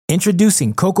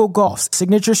Introducing Coco Gauff's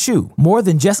signature shoe, more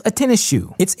than just a tennis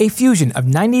shoe. It's a fusion of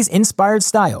 90s-inspired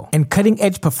style and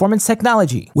cutting-edge performance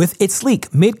technology. With its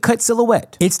sleek mid-cut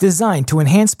silhouette, it's designed to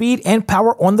enhance speed and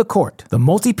power on the court. The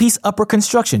multi-piece upper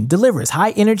construction delivers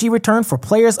high-energy return for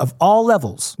players of all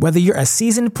levels. Whether you're a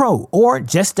seasoned pro or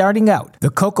just starting out, the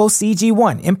Coco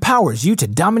CG1 empowers you to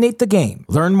dominate the game.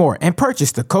 Learn more and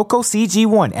purchase the Coco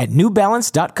CG1 at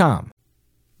NewBalance.com.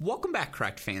 Welcome back,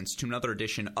 Cracked fans, to another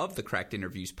edition of the Cracked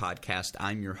Interviews podcast.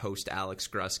 I'm your host, Alex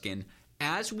Gruskin.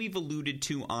 As we've alluded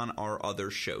to on our other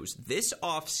shows, this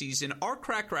offseason, our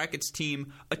Cracked Racquets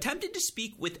team attempted to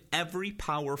speak with every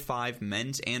Power 5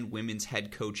 men's and women's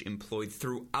head coach employed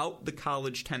throughout the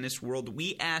college tennis world.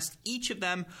 We asked each of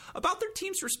them about their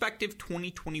team's respective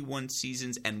 2021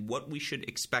 seasons and what we should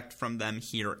expect from them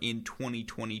here in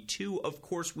 2022. Of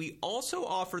course, we also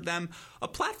offered them a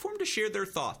platform to share their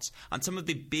thoughts on some of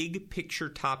the big picture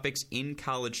topics in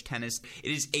college tennis.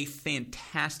 It is a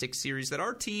fantastic series that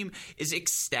our team is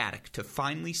ecstatic to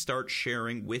finally start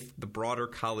sharing with the broader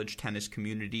college tennis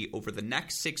community over the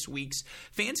next 6 weeks.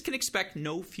 Fans can expect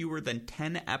no fewer than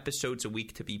 10 episodes a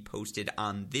week to be posted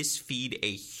on this feed.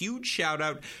 A huge shout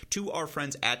out to our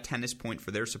friends at Tennis Point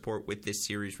for their support with this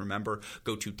series. Remember,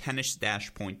 go to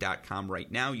tennis-point.com right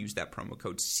now. Use that promo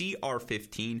code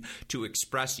CR15 to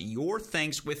express your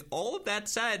thanks. With all of that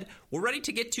said, we're ready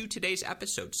to get to today's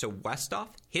episode. So Westoff,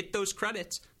 hit those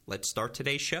credits. Let's start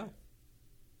today's show.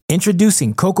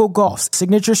 Introducing Coco Gauff's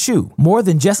signature shoe, more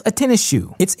than just a tennis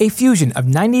shoe. It's a fusion of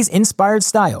 90s-inspired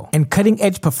style and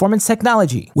cutting-edge performance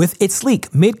technology. With its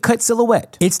sleek mid-cut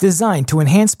silhouette, it's designed to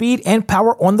enhance speed and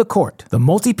power on the court. The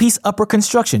multi-piece upper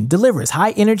construction delivers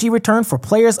high-energy return for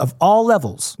players of all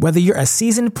levels. Whether you're a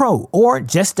seasoned pro or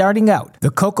just starting out,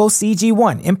 the Coco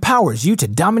CG1 empowers you to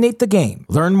dominate the game.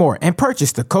 Learn more and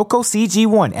purchase the Coco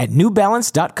CG1 at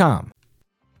NewBalance.com.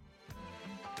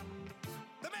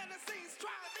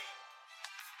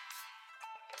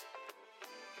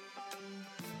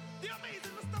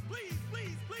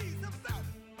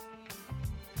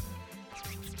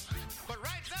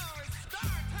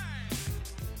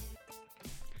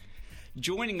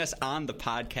 Joining us on the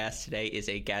podcast today is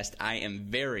a guest I am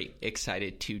very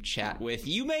excited to chat with.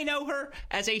 You may know her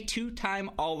as a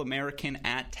two-time All-American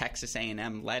at Texas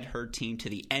A&M, led her team to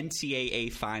the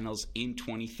NCAA Finals in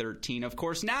 2013. Of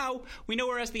course, now we know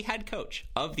her as the head coach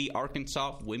of the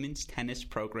Arkansas women's tennis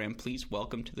program. Please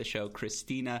welcome to the show,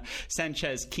 Cristina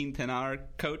Sanchez-Quintanar.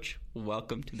 Coach,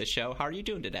 welcome to the show. How are you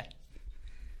doing today?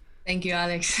 Thank you,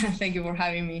 Alex. Thank you for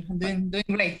having me. I'm doing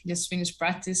great. Just finished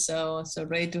practice, so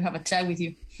ready to have a chat with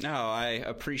you. No, I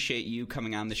appreciate you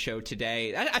coming on the show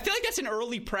today. I feel like that's an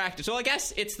early practice. Well, I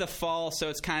guess it's the fall, so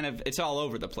it's all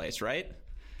over the place, right?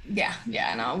 Yeah.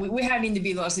 No, we had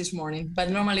individuals this morning, but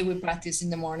normally we practice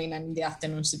in the morning and in the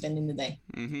afternoons, depending on the day.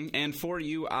 Mm-hmm. And for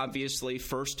you, obviously,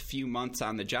 first few months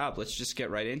on the job, let's just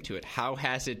get right into it. How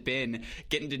has it been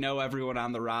getting to know everyone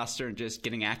on the roster and just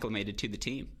getting acclimated to the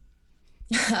team?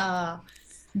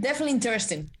 Definitely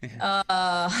interesting.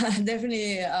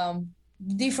 Definitely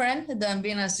different than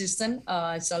being an assistant.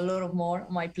 It's a lot of more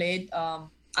on my plate.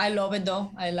 I love it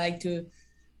though. I like to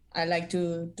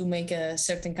make a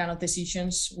certain kind of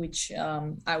decisions, which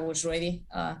I was ready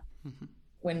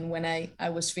when I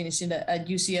was finishing at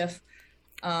UCF.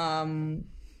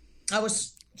 I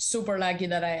was super lucky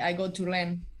that I got to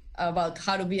learn about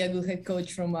how to be a good head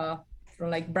coach from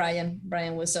like Brian.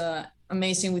 Brian was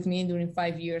amazing with me during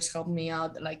 5 years, helped me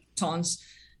out like tons,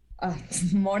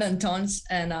 more than tons.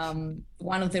 And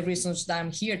one of the reasons that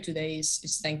I'm here today is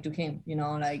thanks to him,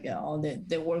 like all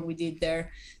the work we did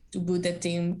there to put the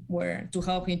team to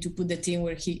help him to put the team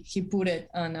where he put it.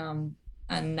 And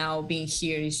now being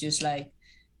here is just like,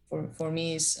 for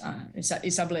me, it's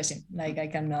a blessing. Like I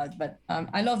cannot, but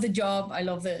I love the job. I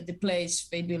love the place.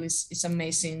 Fayetteville is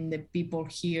amazing. The people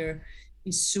here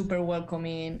is super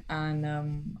welcoming, and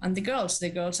the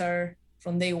girls are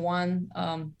from day one.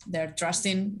 They're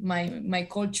trusting my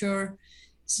culture.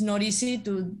 It's not easy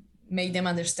to make them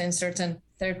understand certain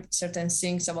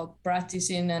things about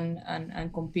practicing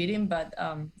and competing, but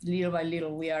little by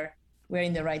little we're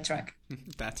in the right track.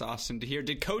 That's awesome to hear.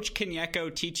 Did Coach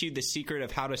Kanyeko teach you the secret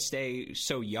of how to stay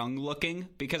so young looking?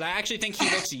 Because I actually think he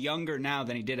looks younger now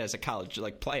than he did as a college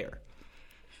player.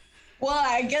 Well,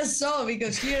 I guess so,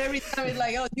 because here every time it's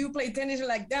like, oh, you play tennis? You're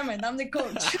like, damn it, I'm the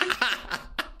coach.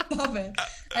 Stop it.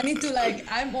 I need to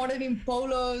I'm ordering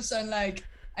polos and I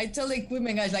tell the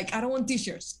equipment guys, I don't want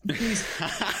t-shirts. Please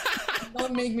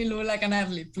don't make me look like an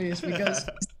athlete, please, because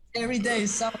every day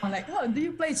someone like, oh, do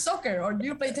you play soccer or do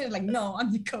you play tennis? Like, no,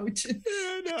 I'm the coach.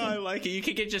 Yeah, no, I like it. You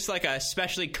could get just like a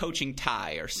specially coaching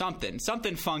tie or something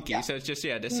funky. Yeah. So it's just,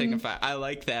 to signify. I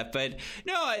like that. But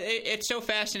no, it's so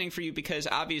fascinating for you because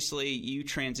obviously you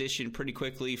transitioned pretty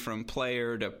quickly from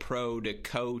player to pro to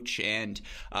coach, and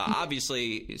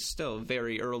obviously still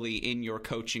very early in your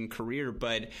coaching career.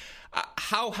 But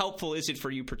how helpful is it for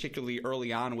you, particularly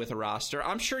early on with a roster?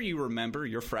 I'm sure you remember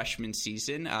your freshman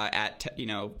season at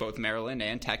both Maryland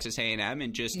and Texas A&M,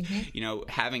 and just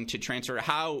having to transfer.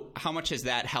 How much has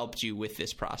that helped you with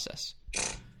this process?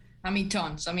 I mean,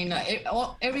 tons. I mean,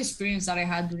 every experience that I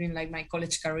had during like my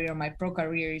college career, my pro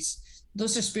career,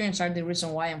 those experiences are the reason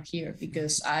why I'm here,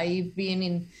 because I've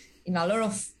been in a lot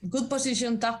of good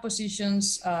positions, tough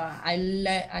positions.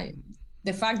 The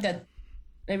fact that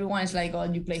everyone is like, oh,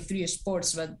 you play 3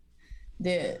 sports, but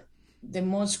the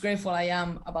most grateful I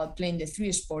am about playing the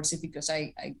 3 sports is because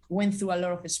I went through a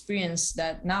lot of experience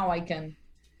that now I can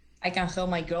help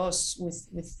my girls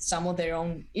with some of their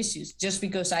own issues, just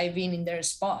because I've been in their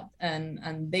spot, and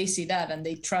they see that and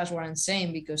they trust what I'm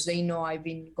saying because they know I've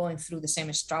been going through the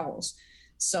same struggles.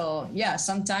 So yeah,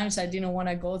 sometimes I didn't want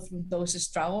to go through those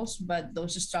struggles, but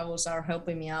those struggles are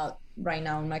helping me out right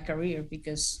now in my career,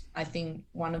 because I think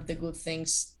one of the good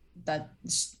things that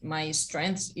my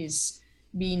strength is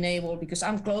being able, because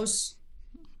I'm close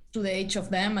to the age of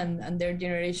them and their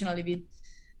generation a little bit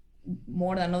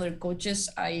more than other coaches,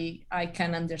 I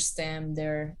can understand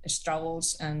their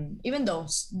struggles, and even though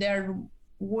they're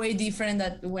way different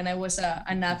than when I was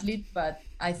an athlete, but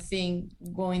I think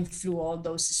going through all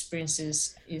those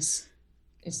experiences is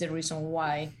the reason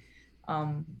why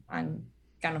I'm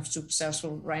kind of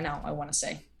successful right now, I want to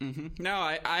say. Mm-hmm. No,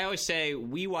 I always say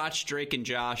we watch Drake and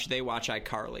Josh, they watch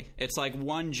iCarly. It's like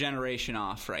one generation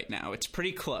off right now. It's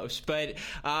pretty close. But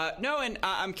no, and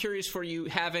I'm curious for you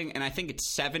having, and I think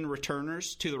it's 7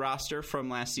 returners to the roster from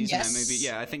last season.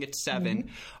 Yes. I think it's 7. Mm-hmm.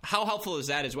 How helpful is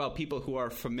that as well? People who are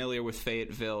familiar with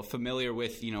Fayetteville, familiar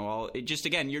with, just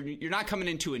again, you're not coming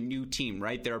into a new team,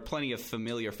 right? There are plenty of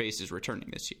familiar faces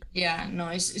returning this year. Yeah, no,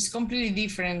 it's completely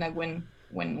different. Like when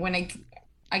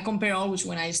I compare always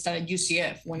when I started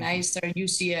UCF. When I started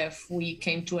UCF, we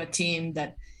came to a team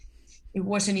that it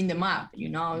wasn't in the map,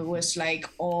 it was like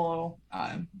all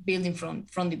building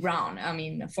from the ground. I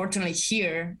mean, fortunately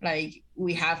here, like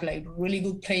we have like really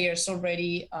good players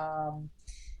already.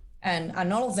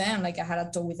 And all of them, like I had a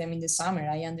talk with them in the summer.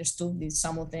 I understood that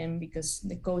some of them, because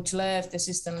the coach left, the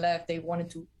assistant left, they wanted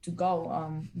to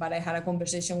go. But I had a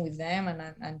conversation with them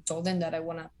and told them that I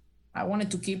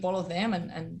wanted to keep all of them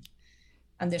and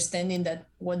understanding that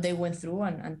what they went through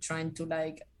and trying to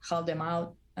like help them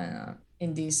out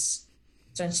in this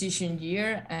transition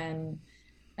year. And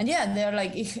yeah, they're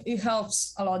like, it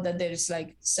helps a lot that there's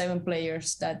like 7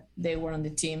 players that they were on the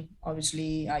team.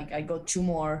 Obviously I got 2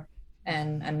 more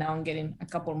and now I'm getting a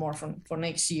couple more for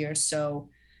next year. So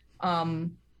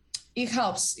it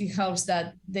helps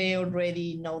that they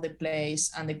already know the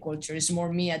place and the culture. It's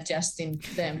more me adjusting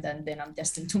to them than them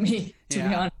adjusting to me, to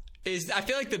be honest. I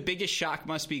feel like the biggest shock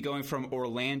must be going from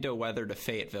Orlando weather to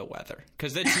Fayetteville weather,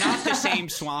 because it's not the same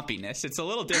swampiness. It's a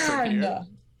little different here.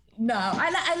 No,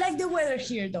 I like the weather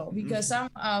here though, because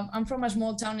I'm from a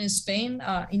small town in Spain,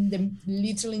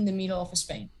 literally in the middle of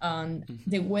Spain, and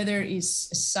the weather is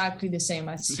exactly the same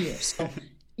as here. So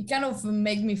it kind of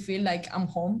make me feel like I'm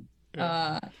home.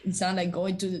 It's not like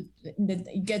going to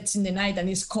it gets in the night and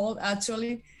it's cold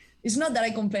actually. It's not that I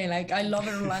complain. Like I love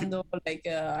Orlando. Like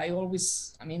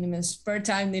in my spare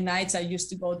time, the nights I used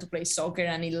to go to play soccer,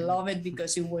 and I love it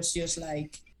because it was just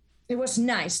like, it was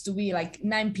nice to be like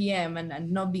 9 p.m.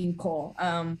 and not being cold.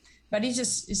 But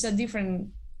it's a different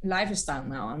lifestyle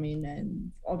now. I mean,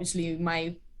 and obviously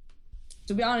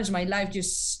to be honest, my life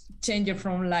just changed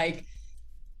from like,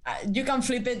 you can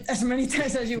flip it as many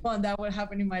times as you want. That will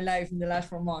happen in my life in the last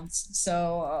 4 months.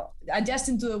 So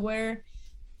adjusting to the weather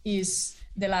is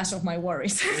the last of my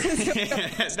worries.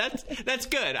 That's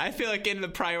good. I feel like in the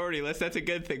priority list, that's a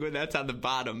good thing when that's on the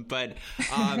bottom. But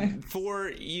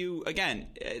for you, again,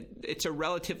 it's a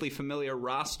relatively familiar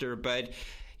roster, but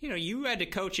you had to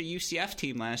coach a UCF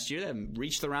team last year that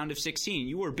reached the round of 16.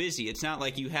 You were busy. It's not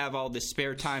like you have all this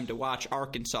spare time to watch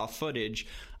Arkansas footage.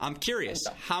 I'm curious,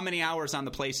 how many hours on the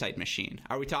PlaySight machine?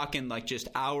 Are we talking like just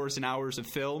hours and hours of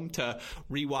film to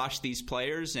rewatch these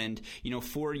players? And,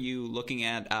 for you looking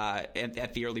at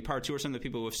the early parts, who are some of the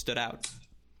people who have stood out?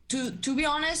 To be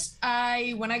honest,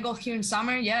 when I got here in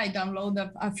summer, I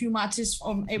download a few matches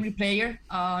from every player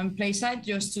on PlaySight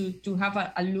just to have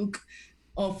a look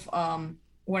of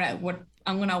what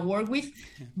I'm gonna work with.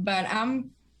 But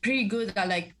I'm pretty good at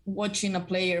like watching a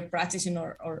player practicing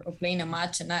or playing a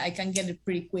match, and I can get it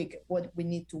pretty quick what we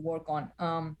need to work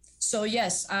on. So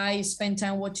yes, I spend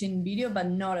time watching video, but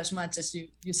not as much as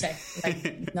you say.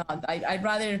 Like, no, I'd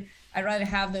rather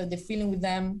have the feeling with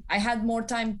them. I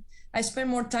spend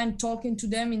more time talking to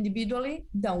them individually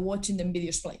than watching them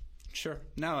videos play. Sure.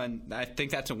 No, and I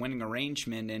think that's a winning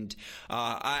arrangement. And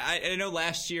I know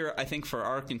last year, I think for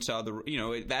Arkansas,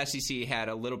 the SEC had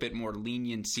a little bit more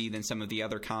leniency than some of the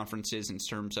other conferences in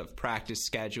terms of practice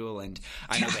schedule. And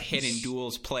I know the hidden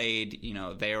duels played.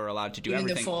 They were allowed to do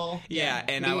everything. In the fall. Yeah,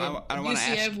 and I want to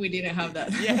ask. We didn't have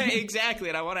that. Yeah, exactly.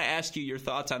 And I want to ask you your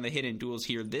thoughts on the hidden duels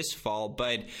here this fall.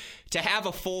 But to have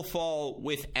a full fall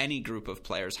with any group of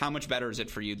players, how much better is it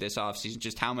for you this offseason?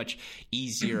 Just how much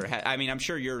easier? I mean, I'm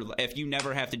sure if you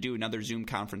never have to do another Zoom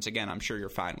conference again, I'm sure you're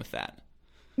fine with that.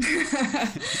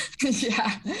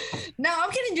 Yeah. No, I'm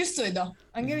getting used to it, though.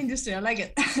 I'm getting used to it. I like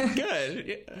it.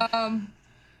 Good.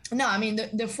 No, I mean,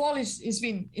 the fall it's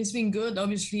been good.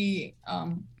 Obviously,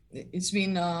 it's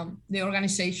been the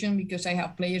organization, because I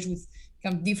have players with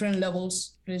kind of different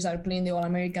levels. Players that are playing the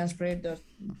All-Americans,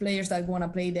 players that want to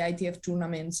play the ITF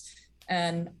tournaments.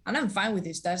 And I'm fine with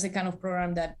this. That's the kind of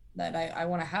program that I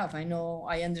want to have.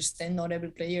 I understand not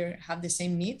every player have the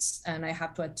same needs, and I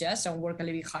have to adjust and work a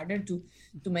little bit harder to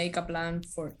make a plan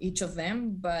for each of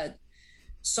them. But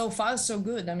so far, so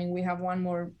good. I mean, we have one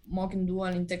more mock and dual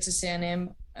in Texas A&M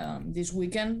this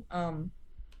weekend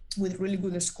with really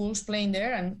good schools playing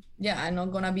there. And yeah, I'm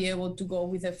not going to be able to go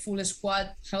with a full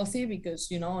squad healthy because,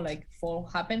 like fall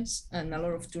happens and a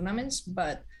lot of tournaments,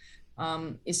 but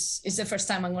it's the first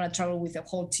time I'm going to travel with the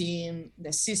whole team. The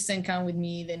assistant come with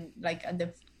me. Then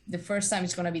the first time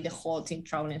it's going to be the whole team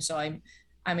traveling. So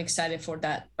I'm excited for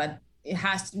that, but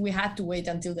we had to wait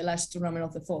until the last tournament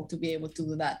of the fall to be able to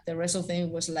do that. The rest of the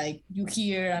thing was like, you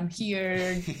here, I'm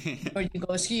here, or you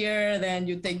goes here, then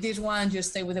you take this one, you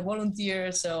stay with the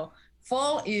volunteer. So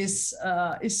fall is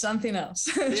something else.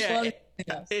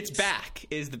 Yeah, it's back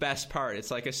is the best part. It's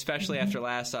like, especially after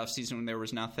last off season when there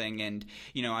was nothing, and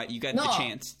you got the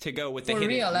chance to go with the hidden.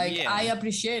 For real, I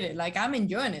appreciate it. Like, I'm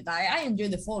enjoying it. I enjoy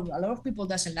the fall. A lot of people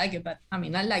doesn't like it, but I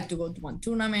mean, I like to go to one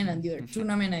tournament and the other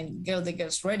tournament and get the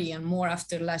girls ready, and more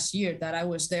after last year that I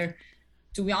was there.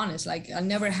 To be honest, like, I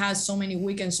never had so many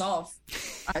weekends off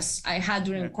as I had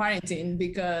during quarantine,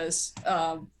 because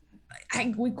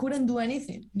we couldn't do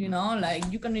anything. Like,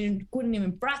 you couldn't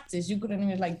even practice. You couldn't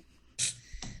even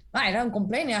I don't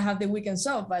complain. I have the weekends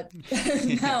off, but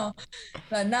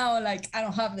now, like, I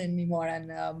don't have them anymore,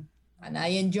 and I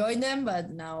enjoy them. But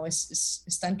now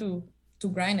it's time to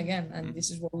grind again, and this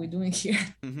is what we're doing here.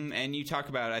 Mm-hmm. And you talk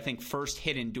about, I think, first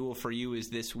hidden duel for you is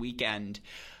this weekend.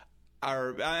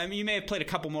 You may have played a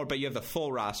couple more, but you have the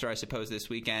full roster, I suppose, this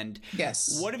weekend.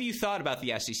 Yes. What have you thought about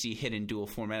the SEC hidden duel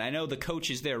format? I know the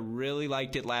coaches there really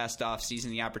liked it last offseason,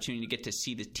 the opportunity to get to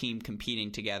see the team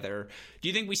competing together. Do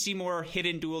you think we see more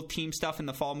hidden duel team stuff in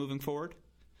the fall moving forward?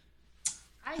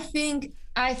 I think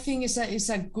it's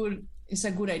a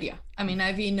good idea. I mean,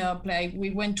 I've been we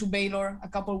went to Baylor a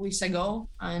couple of weeks ago,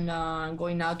 and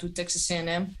going now to Texas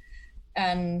A&M,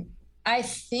 and I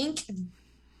think.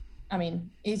 I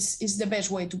mean, it's the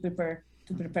best way to prepare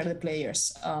the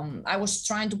players. I was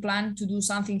trying to plan to do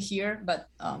something here, but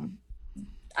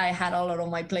I had a lot on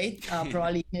my plate.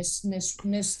 Probably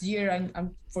next year,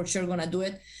 I'm for sure gonna do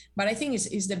it. But I think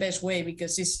it's the best way,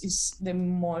 because it's the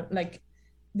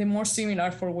more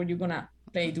similar for what you're gonna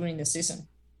play during the season.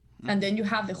 And then you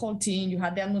have the whole team, you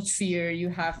have the atmosphere, you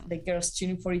have the girls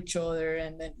cheering for each other,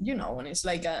 and then when it's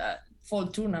like a fall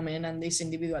tournament and these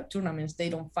individual tournaments, they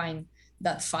don't find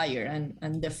that fire,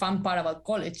 and the fun part about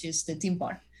college is the team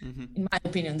part. In my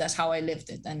opinion, that's how I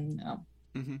lived it. And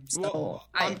so well,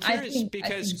 I'm curious,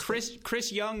 because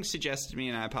Chris Young suggested to me,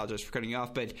 and I apologize for cutting you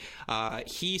off, but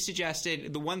he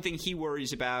suggested the one thing he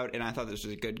worries about, and I thought this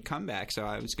was a good comeback, so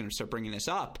I was going to start bringing this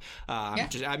up.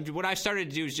 What I've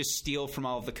started to do is just steal from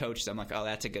all of the coaches. I'm like, oh,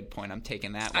 that's a good point. I'm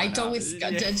taking that one.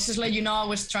 Just let you know, I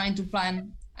was trying to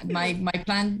plan. My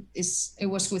plan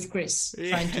was with Chris,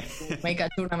 trying to make a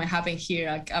tournament happen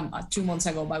here 2 months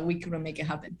ago, but we couldn't make it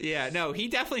happen. Yeah, no, he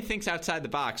definitely thinks outside the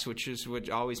box, which is what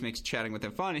always makes chatting with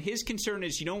him fun. And his concern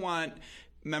is you don't want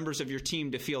members of your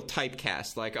team to feel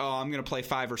typecast, like, oh, I'm going to play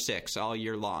 5 or 6 all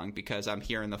year long because I'm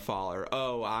here in the fall, or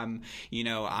oh, I'm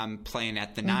playing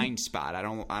at the 9 spot. I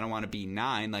don't want to be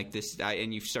 9 like this,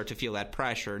 and you start to feel that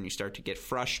pressure and you start to get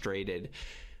frustrated.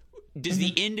 does the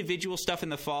individual stuff in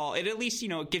the fall, it at least,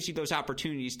 it gives you those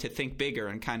opportunities to think bigger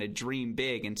and kind of dream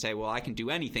big and say, well, I can do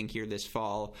anything here this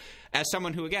fall. As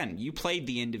someone who, again, you played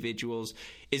the individuals,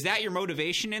 is that your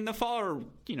motivation in the fall? Or,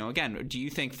 again, do you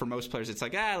think for most players it's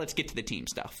like, let's get to the team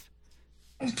stuff?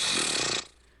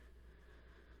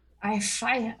 I'm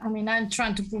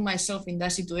trying to put myself in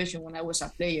that situation when I was a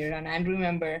player. And I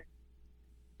remember,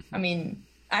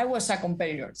 I was a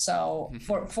competitor. So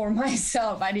for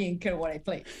myself, I didn't care what I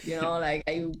played. Like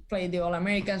I played the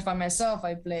All-Americans by myself.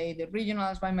 I played the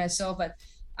regionals by myself. But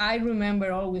I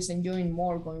remember always enjoying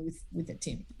more going with the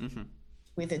team,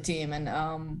 with the team.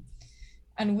 And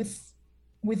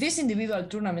with these individual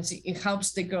tournaments, it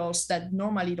helps the girls that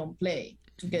normally don't play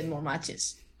to get more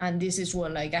matches. And this is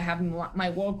what, like, I have my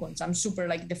walk-ons. I'm super,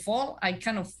 like, the fall, I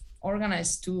kind of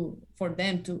organize for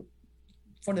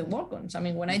the walk-ons.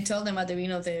 When I tell them at the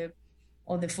beginning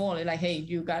of the fall, like, hey,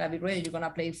 you gotta be ready. You're gonna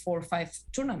play 4 or 5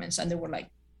 tournaments. And they were like,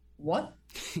 what?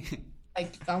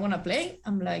 Like, I wanna play?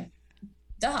 I'm like,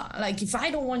 duh. Like, if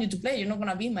I don't want you to play, you're not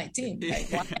gonna be in my team.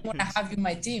 Like, why I wanna have you in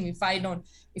my team if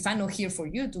I'm not here for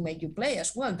you to make you play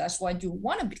as well? That's what you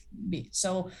wanna be.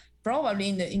 So probably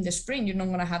in the spring, you're not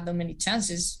gonna have that many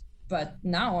chances. But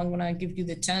now I'm gonna give you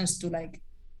the chance to, like,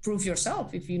 prove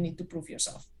yourself if you need to prove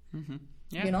yourself. Mm-hmm.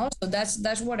 Yeah. So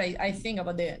that's what I think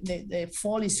about the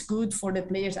fall is good for the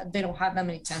players that they don't have that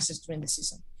many chances during the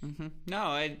season. Mm-hmm.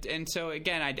 No, and so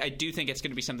again, I do think it's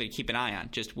going to be something to keep an eye on.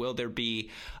 Just will there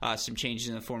be some changes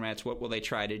in the formats? What will they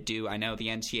try to do? I know the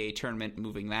NCAA tournament,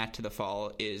 moving that to the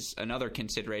fall, is another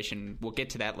consideration. We'll get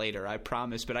to that later, I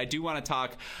promise. But I do want to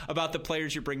talk about the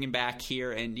players you're bringing back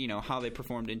here and how they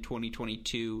performed in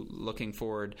 2022, looking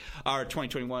forward, or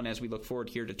 2021 as we look forward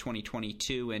here to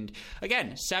 2022. And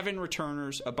again, 7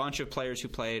 returners, a bunch of players who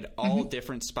played all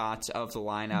different spots of the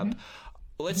lineup.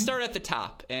 Let's start at the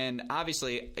top. And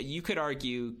obviously, you could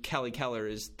argue Kelly Keller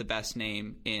is the best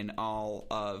name in all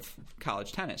of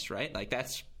college tennis, right? Like,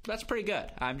 that's pretty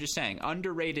good. I'm just saying.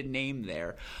 Underrated name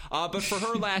there. But for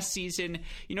her last season,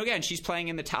 again, she's playing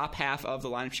in the top half of the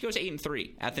lineup. She goes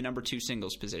 8-3 at the number 2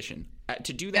 singles position.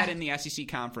 To do that in the SEC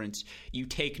conference, you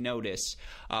take notice.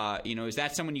 Is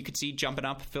that someone you could see jumping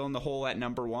up, filling the hole at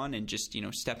number 1 and just,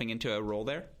 stepping into a role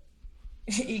there?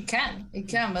 It can,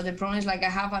 but the problem is, like, I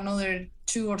have another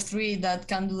 2 or 3 that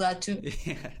can do that too.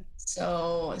 Yeah.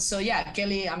 So yeah,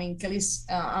 Kelly's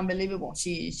unbelievable.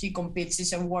 She competes.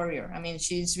 She's a warrior.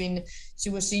 She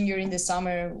was injured in the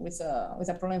summer with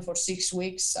a problem for 6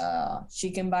 weeks. She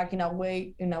came back in a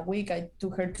week. I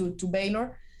took her to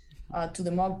Baylor, to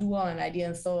the mock duel, and I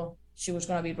didn't thought she was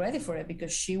gonna be ready for it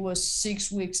because she was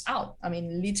 6 weeks out.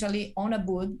 Literally on a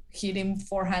boot, hitting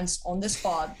forehands on the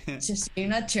spot, just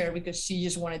in a chair because she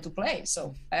just wanted to play.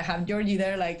 So I have Georgie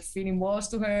there, like, feeding balls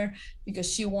to her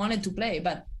because she wanted to play.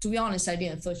 But to be honest, I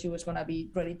didn't thought she was gonna be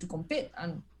ready to compete.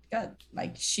 And God,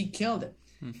 like, she killed it.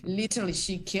 Literally,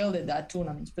 she killed it that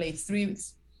tournament. Played three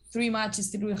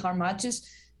matches, 3 hard matches.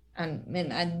 And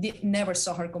man, I never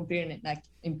saw her competing like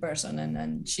in person,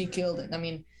 and she killed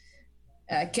it.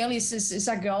 Kelly is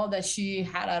a girl that she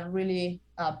had a really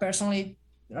personally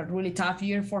a really tough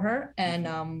year for her, and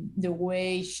the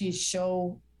way she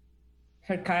showed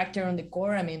her character on the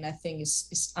court, I think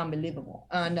is unbelievable.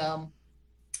 And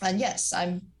yes,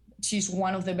 she's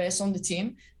one of the best on the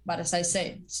team. But as I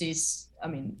said,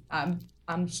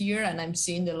 I'm here and I'm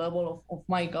seeing the level of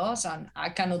my girls, and I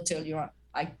cannot tell you.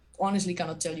 I honestly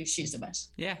cannot tell you she's the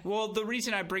best. Yeah, well, the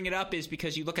reason I bring it up is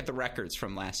because you look at the records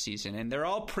from last season, and they're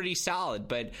all pretty solid.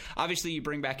 But obviously, you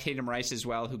bring back Tatum Rice as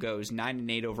well, who goes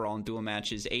 9-8 overall in dual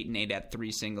matches, 8-8 at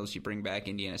 3 singles. You bring back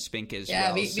Indiana Spink as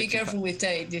well. Yeah, be careful with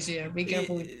Tate this year. Be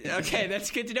careful. Okay, that's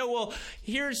good to know. Well,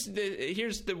 here's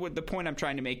the point I'm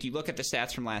trying to make. You look at the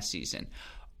stats from last season.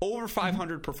 Over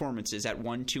 500 performances at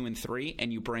 1, 2, and 3,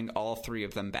 and you bring all 3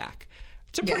 of them back.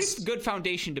 It's a pretty good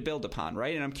foundation to build upon,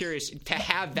 right? And I'm curious, to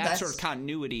have that sort of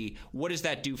continuity, what does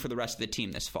that do for the rest of the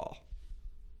team this fall?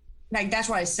 Like, that's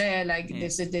what I said,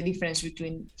 this is the difference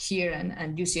between here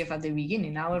and UCF at the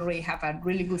beginning. Now we already have a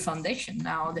really good foundation.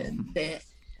 Now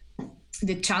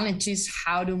the challenge is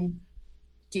how to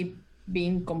keep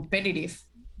being competitive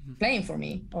playing for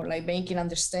me, or like Banking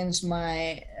understands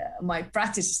my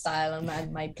practice style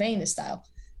and my playing style.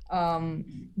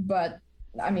 But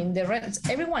the rest,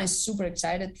 everyone is super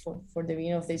excited for the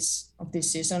beginning of this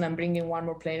season. I'm bringing one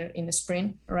more player in the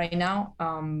spring right now.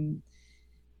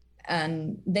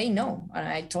 And they know, and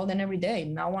I told them every day,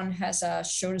 no one has a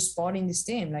sure spot in this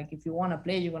team. Like, if you want to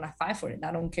play, you're going to fight for it.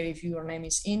 I don't care if your name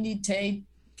is Indy, Tate,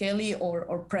 Kelly,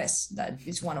 or Press. That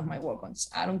is one of my walk-ons.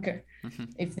 I don't care.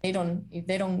 If they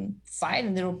don't fight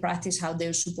and they don't practice how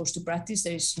they're supposed to practice,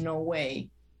 there is no way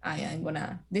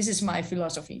This is my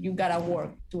philosophy. You gotta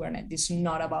work to earn it. It's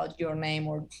not about your name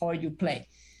or how you play.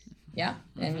 Yeah.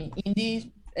 I mean, in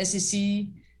the SEC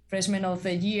freshman of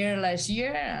the year last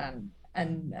year,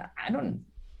 and I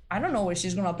don't know where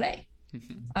she's gonna play.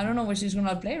 I don't know where she's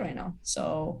gonna play right now.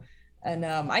 So, and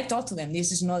I talked to them.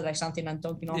 This is not like something I'm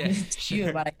talking only to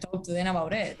you, but I talked to them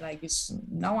about it. Like,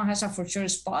 no one has a for sure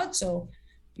spot. So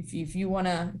if you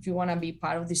wanna be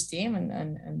part of this team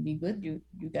and be good, you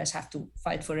guys have to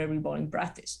fight for every ball in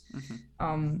practice.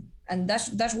 And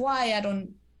that's why I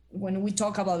don't. When we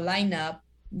talk about lineup,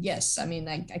 yes, I mean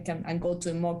I go to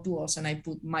the mock duels and I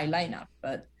put my lineup,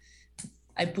 but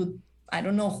I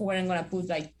don't know where I'm gonna put,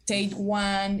 like Tate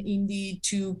 1, Indy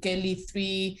 2, Kelly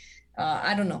 3.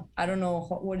 I don't know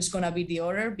what is gonna be the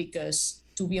order, because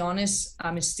to be honest,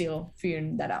 I'm still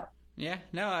figuring that out. Yeah,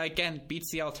 no, again, beats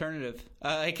the alternative.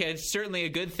 It's certainly a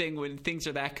good thing when things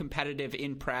are that competitive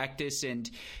in practice. And,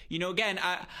 again,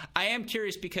 I am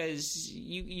curious because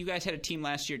you guys had a team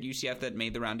last year at UCF that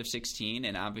made the round of 16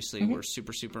 and obviously were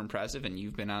super, super impressive. And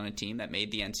you've been on a team that made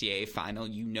the NCAA final.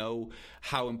 You know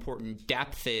how important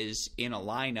depth is in a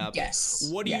lineup. Yes.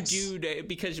 What do you do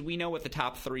because we know what the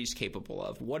top three is capable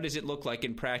of. What does it look like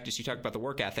in practice? You talked about the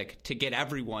work ethic to get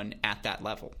everyone at that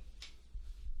level.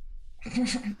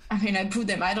 I mean, I put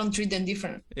them. I don't treat them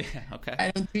different. Yeah, okay. I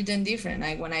don't treat them different.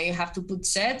 Like when I have to put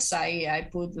sets, I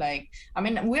put like. I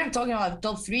mean, we are talking about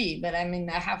top three, but I mean,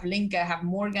 I have Link, I have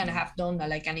Morgan, I have done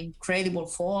like an incredible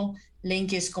fall.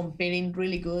 Link is competing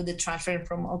really good. The transfer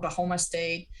from Oklahoma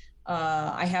State.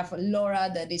 I have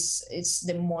Laura, that is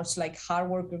the most like hard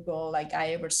worker girl like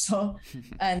I ever saw,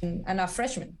 and a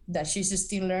freshman that she's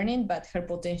still learning, but her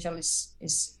potential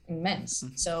is immense.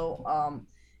 So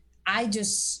I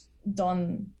just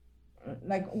don't,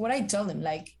 like what I tell them,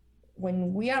 like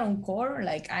when we are on court,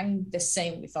 like I'm the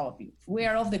same with all of you. If we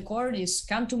are off the court, is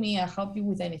come to me, I'll help you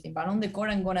with anything. But on the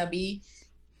court, I'm gonna be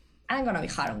hard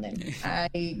on them.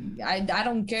 I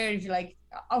don't care if like,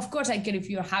 of course I care if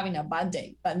you're having a bad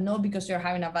day, but not because you're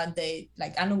having a bad day.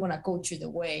 Like I'm not gonna coach you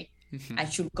the way I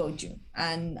should coach you.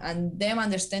 And them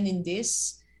understanding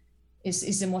this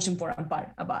is the most important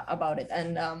part about it.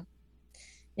 And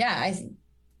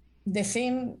the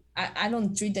thing, I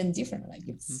don't treat them different. Like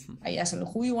if I ask them,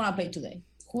 who you want to play today?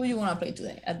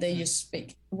 And they just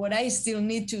pick. What I still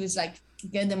need to is like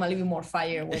get them a little bit more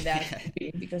fire with that,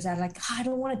 because they're like, I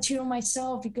don't want to cheer on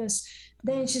myself because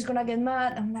then she's going to get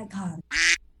mad. I'm like,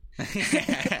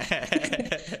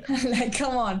 like,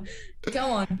 come on.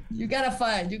 You got to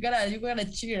fight. You gotta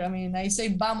cheer. I mean, I say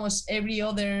vamos every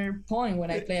other point when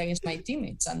I play against my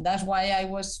teammates. And that's why I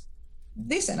was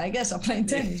decent, I guess, of playing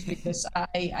tennis, because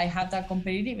I have that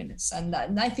competitiveness, and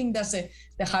I think that's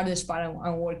the hardest part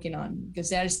I'm working on, because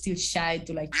they are still shy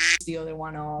to like the other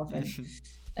one off,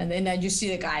 and then I just see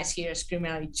the guys here screaming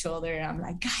at each other, and I'm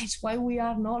like, guys, why we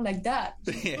are not like that?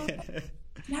 They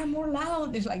are more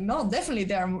loud. It's like, no, definitely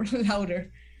they are more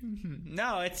louder.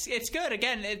 No, it's good.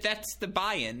 Again, that's the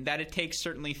buy-in that it takes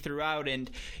certainly throughout. And,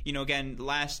 again,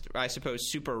 last, I suppose,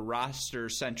 super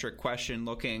roster-centric question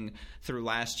looking through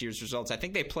last year's results. I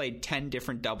think they played 10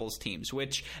 different doubles teams,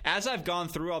 which, as I've gone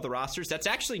through all the rosters, that's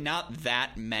actually not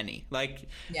that many. Like,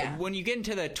 when you get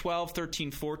into the 12,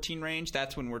 13, 14 range,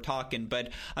 that's when we're talking.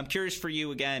 But I'm curious for you,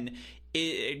 again,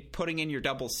 putting in your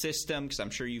double system, because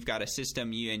I'm sure you've got a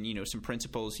system and some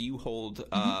principles you hold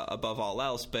above all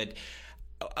else, but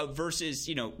versus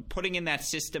putting in that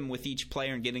system with each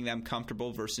player and getting them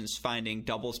comfortable versus finding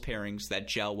doubles pairings that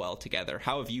gel well together.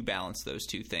 How have you balanced those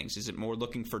two things? Is it more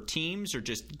looking for teams or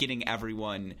just getting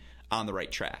everyone on the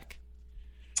right track?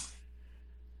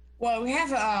 Well, I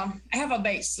have a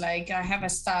base. Like I have a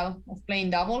style of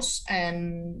playing doubles,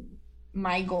 and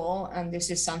my goal, and this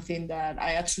is something that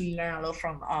I actually learned a lot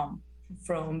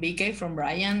from BK, from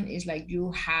Brian, is like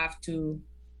you have to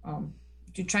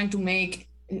you're trying to make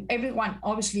everyone,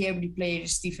 obviously every player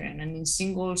is different, and in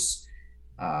singles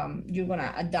you're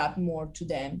gonna adapt more to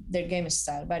their game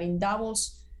style. But in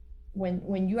doubles,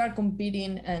 when you are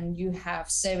competing and you have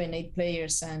 7-8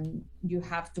 players and you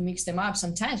have to mix them up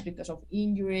sometimes because of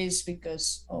injuries,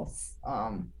 because of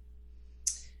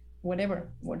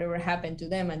whatever happened to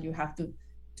them, and you have to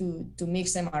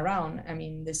mix them around. I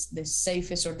mean, the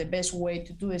safest or the best way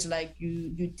to do is like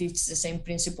you teach the same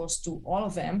principles to all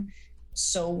of them.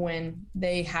 So when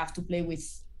they have to play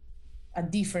with a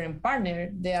different partner,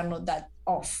 they are not that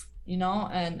off,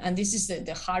 and this is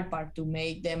the hard part, to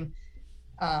make them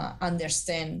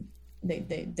understand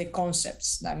the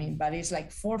concepts. I mean, but it's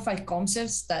like 4 or 5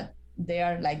 concepts that they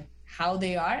are like how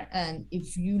they are. And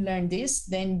if you learn this,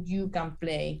 then you can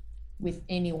play with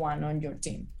anyone on your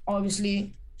team.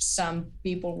 Obviously, some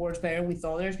people work better with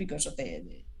others because of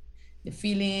the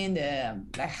feeling, the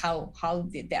like how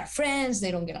they are friends,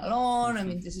 they don't get along. I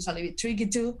mean, this is a little bit tricky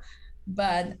too.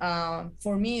 But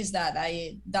for me, is that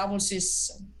doubles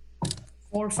is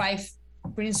 4 or 5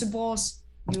 principles.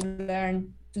 You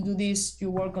learn to do this,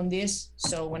 you work on this.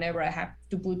 So whenever I have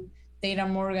to put Tate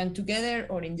and Morgan together,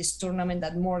 or in this tournament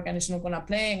that Morgan is not gonna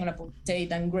play, I'm gonna put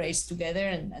Tate and Grace together,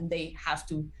 and they have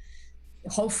to.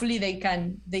 Hopefully, they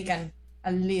can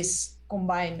at least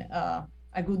combine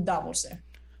a good doubles there.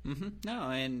 Mm-hmm. No,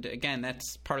 and again,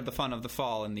 that's part of the fun of the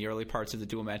fall and the early parts of the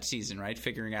dual match season, right?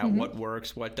 Figuring out what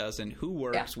works, what doesn't, who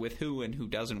works with who, and who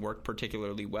doesn't work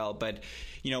particularly well. But,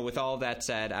 with all that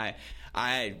said,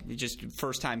 I just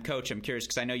first-time coach, I'm curious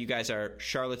because I know you guys are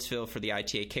Charlottesville for the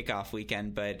ITA kickoff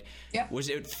weekend, but was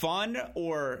it fun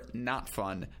or not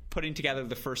fun putting together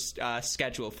the first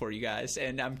schedule for you guys?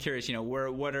 And I'm curious,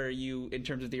 what are you, in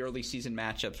terms of the early season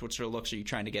matchups, what sort of looks are you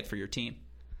trying to get for your team?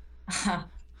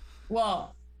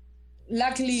 Well,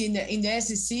 luckily in the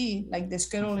SEC, like the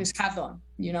schedule is half on,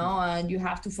 and you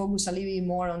have to focus a little bit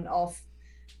more on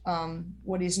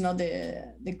what is not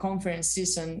the conference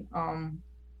season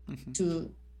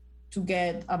to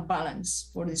get a balance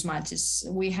for these matches.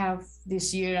 We have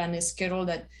this year and a schedule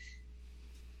that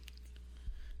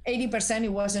 80% it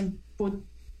wasn't put.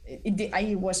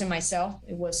 It wasn't myself.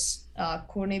 It was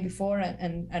Courtney before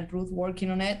and Ruth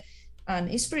working on it. And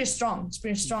it's pretty strong.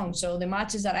 So the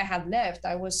matches that I had left,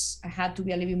 I had to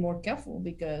be a little bit more careful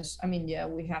because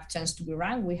we have chance to be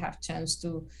ranked, we have chance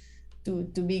to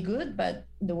be good, but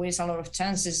there is a lot of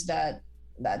chances that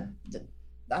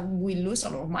we lose a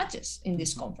lot of matches in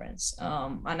this conference.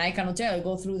 And I cannot tell. I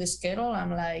go through the schedule.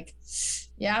 I'm like,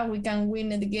 yeah, we can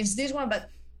win against this one, but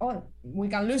we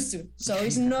can lose too. So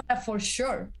it's not a for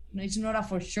sure. It's not a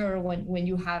for sure when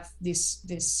you have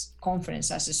this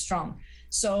conference as strong.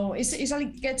 So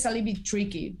it gets a little bit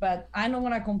tricky, but I'm not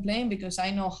gonna complain because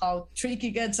I know how tricky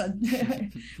it gets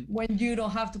when you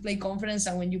don't have to play conference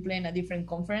and when you play in a different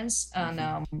conference.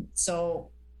 And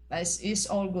so it's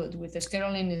all good with the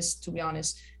scheduling. Is, to be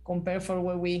honest, compared for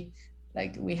where we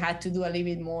had to do a little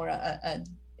bit more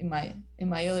in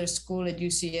my other school at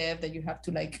UCF that you have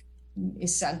to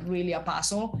it's really a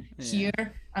puzzle. Here,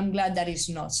 I'm glad that it's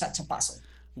not such a puzzle.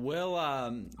 Will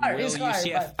UCF? I was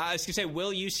gonna say,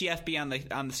 will UCF be on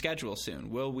the schedule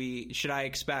soon? Should I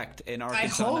expect an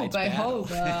Arkansas Knights battle? I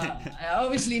hope.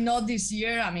 Obviously not this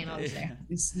year. Obviously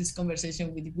this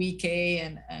conversation with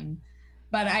WK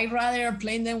but I'd rather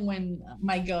play them when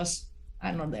my girls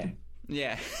are not there.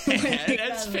 Yeah,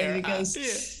 that's fair. Because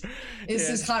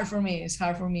it's hard for me. It's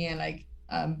hard for me, and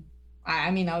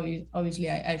obviously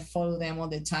I follow them all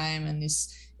the time, and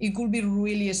it could be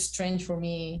really strange for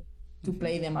me to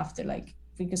play them after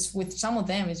because with some of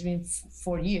them it's been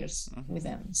 4 years with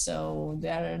them, so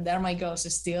they're my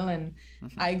girls still, and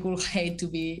I would hate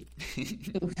to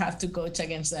have to coach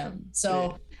against them.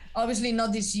 So obviously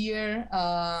not this year,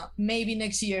 maybe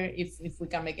next year if we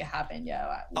can make it happen.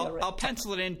 I'll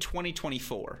pencil it in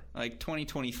 2024,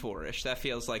 2024ish. That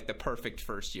feels like the perfect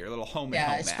first year, a little home and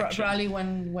home action. Probably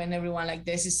when everyone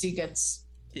the SEC gets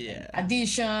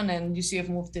addition and UCF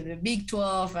moved to the Big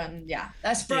 12, and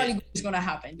that's probably what's going to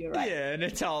happen. You're right. Yeah, and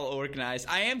it's all organized.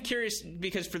 I am curious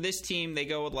because for this team, they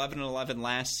go 11-11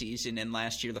 last season, and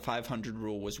last year the 500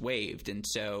 rule was waived, and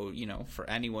so for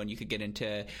anyone you could get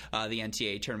into the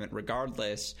NCAA tournament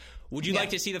regardless. Would you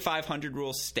like to see the 500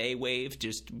 rule stay waived,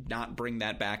 just not bring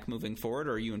that back moving forward,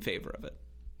 or are you in favor of it?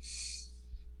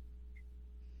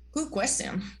 Good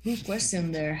question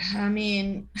there.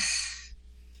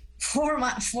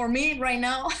 For me right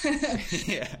now,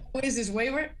 always this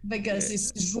waiver because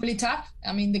it's really tough.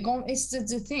 It's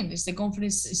the thing. It's the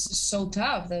conference is so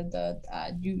tough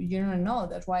that you don't know.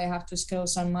 That's why I have to schedule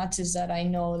some matches that I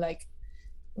know like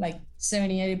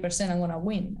 70-80% I'm gonna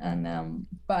win. And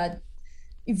but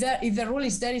if the rule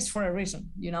is there, it's for a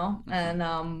reason,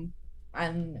 And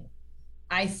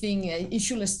I think it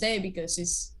should stay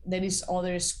because there is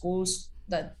other schools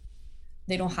that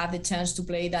they don't have the chance to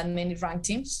play that many ranked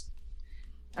teams.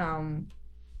 And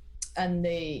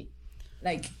they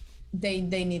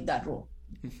need that rule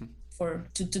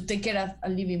to take care of a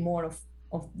little bit more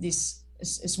of these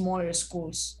smaller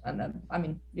schools. And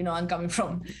I'm coming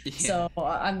from, so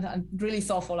I'm really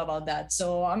thoughtful about that.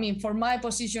 So for my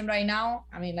position right now,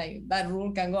 that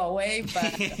rule can go away, but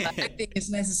I think it's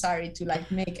necessary to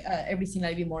make everything a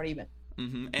little bit more even.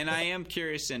 Mm-hmm. And I am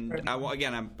curious, and I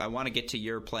want to get to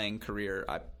your playing career.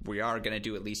 We are going to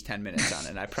do at least 10 minutes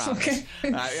on it, I promise. Okay.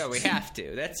 Yeah, we have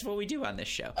to. That's what we do on this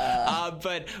show.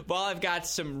 But while I've got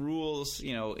some rules,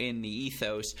 in the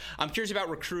ethos, I'm curious about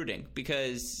recruiting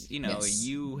because, Yes.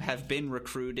 you have been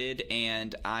recruited,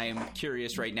 and I'm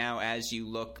curious right now as you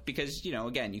look, because,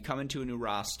 again, you come into a new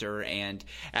roster, and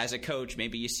as a coach,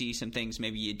 maybe you see some things,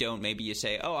 maybe you don't. Maybe you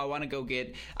say, oh,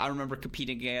 I remember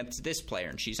competing against this player,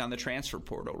 and she's on the transfer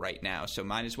portal right now, so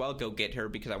might as well go get her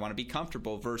because I want to be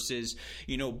comfortable versus,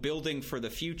 building for the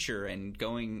future and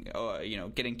going,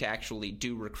 getting to actually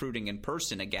do recruiting in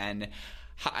person again.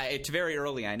 It's very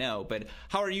early, I know, but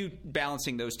how are you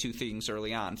balancing those two things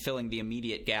early on, filling the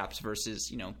immediate gaps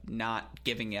versus, not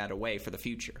giving that away for the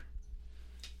future?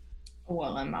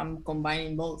 Well, I'm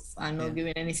combining both. I'm not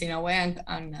giving anything away.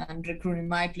 I'm recruiting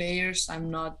my players.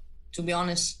 I'm not, to be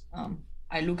honest,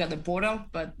 I look at the portal,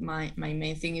 but my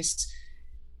main thing is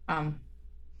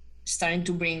starting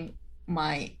to bring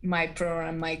my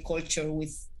program, my culture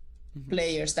with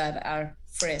players that are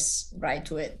fresh right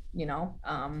to it,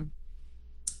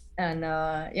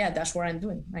 that's what I'm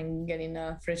doing. I'm getting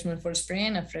a freshman for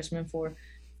spring, a freshman for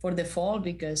the fall,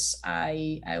 because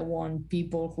I want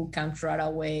people who come right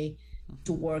away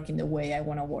to work in the way I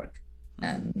want to work.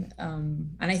 And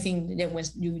I think that when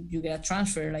you get a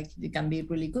transfer, like, it can be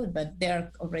really good, but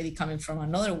they're already coming from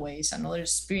another ways, another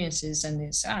experiences. And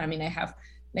it's, I have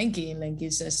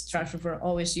Lenky says transfer for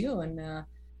OSU, and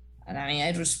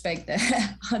I respect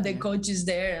the coaches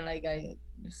there, and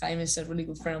Jaime is a really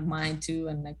good friend of mine too,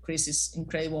 and Chris is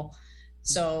incredible.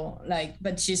 So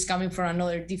but she's coming from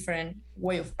another different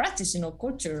way of practicing or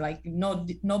culture,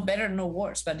 no better, no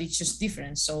worse, but it's just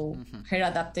different. So her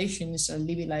adaptation is a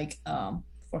little bit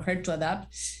for her to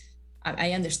adapt.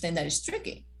 I understand that it's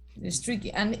tricky. It's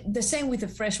tricky, and the same with the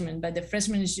freshman. But the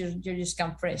freshman is you just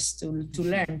come fresh to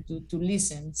learn, to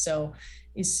listen. So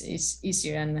it's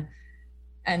easier.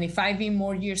 And if I've been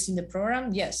more years in the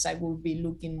program, yes, I will be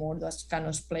looking more those kind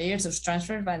of players, those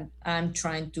transfers. But I'm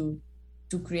trying to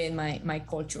create my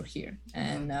culture here,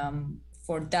 and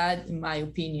for that, in my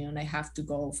opinion, I have to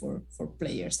go for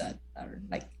players that are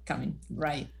coming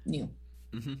right new.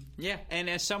 Mm-hmm. Yeah, and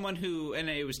as someone who, and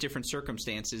it was different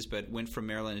circumstances, but went from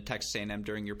Maryland to Texas A&M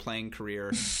during your playing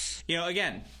career,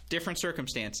 again, different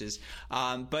circumstances,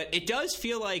 but it does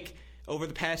feel like over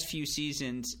the past few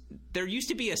seasons, there used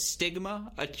to be a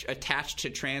stigma attached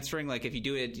to transferring. Like, if you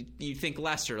do it, you think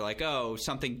lesser,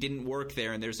 something didn't work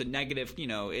there, and there's a negative,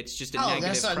 it's just a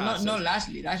negative process. No,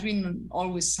 lastly, that's been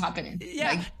always happening.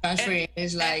 Yeah. Transferring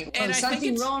is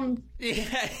something wrong.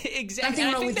 Yeah, exactly.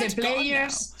 Something wrong with the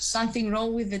players, something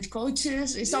wrong with the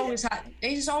coaches. It's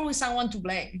always someone to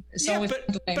blame.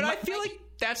 But I feel like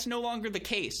that's no longer the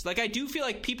case. I do feel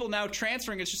like people now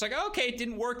transferring, it's just okay, it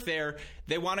didn't work there.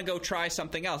 They want to go try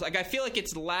something else. I feel like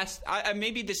it's less.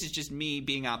 Maybe this is just me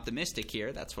being optimistic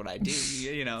here. That's what I do.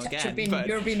 Again,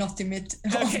 you're being optimistic.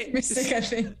 Okay. I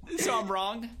think. So I'm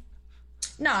wrong.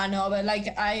 No, but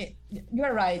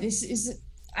you're right.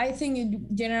 I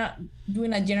think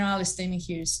doing a general statement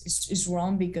here is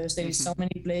wrong, because there is so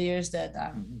many players that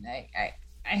I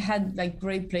had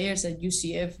great players at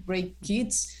UCF, great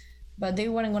kids, but they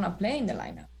weren't gonna play in the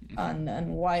lineup.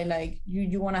 And why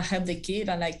you want to help the kid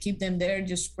and keep them there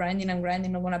just grinding, not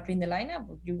want to play in the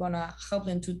lineup? You're gonna help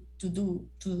them to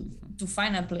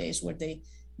find a place where they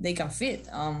can fit.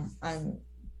 And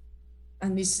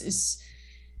this is,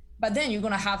 but then you're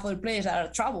gonna have other players that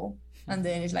are trouble, and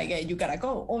then it's hey, you gotta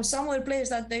go. Or some other players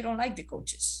that they don't like the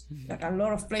coaches. A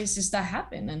lot of places that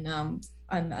happen,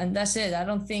 and that's it. I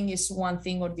don't think it's one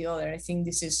thing or the other. I think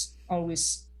this is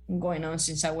always going on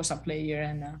since I was a player,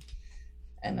 and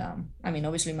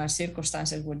obviously my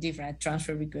circumstances were different. I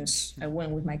transferred because I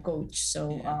went with my coach,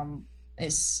 so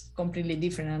it's completely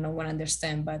different. I don't want to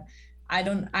understand, but I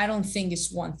don't think it's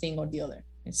one thing or the other.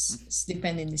 It's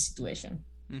depending on the situation.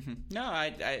 Mm-hmm. No,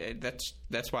 I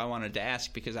that's why I wanted to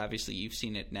ask, because obviously you've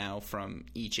seen it now from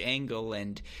each angle,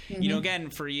 and again,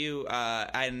 for you,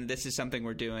 and this is something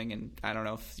we're doing, and I don't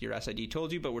know if your SID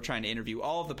told you, but we're trying to interview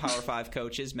all of the Power 5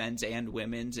 coaches, men's and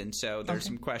women's, and so there's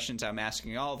some questions I'm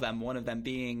asking all of them. One of them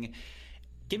being,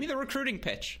 give me the recruiting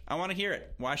pitch. I want to hear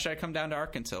it. Why should I come down to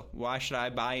Arkansas? Why should I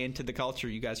buy into the culture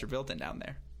you guys are building down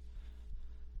there?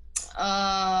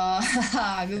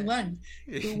 Good one.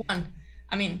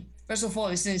 First of all,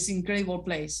 it's an incredible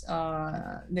place.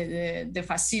 The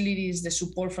facilities, the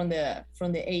support from the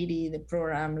AD, the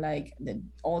program,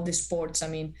 all the sports.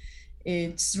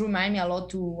 it's remind me a lot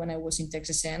to when I was in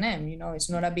Texas A&M. You know, it's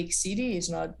not a big city, it's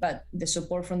not, but the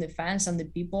support from the fans and the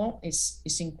people is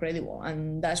incredible,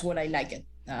 and that's what I like it.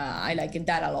 I like it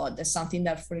that a lot. That's something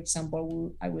that, for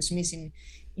example, I was missing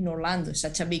in Orlando,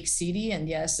 such a big city, and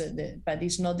yes, but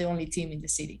it's not the only team in the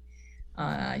city.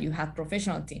 You have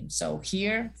professional teams. So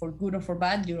here, for good or for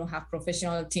bad, you don't have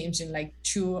professional teams in like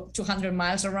 200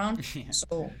 miles around. Yeah.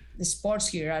 So the sports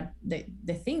here are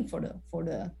the thing for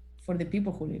the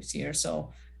people who lives here.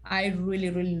 So I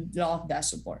really love that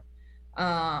support.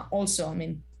 Also, I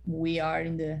mean, we are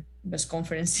in the best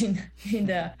conference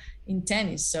in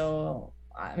tennis. So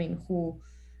I mean,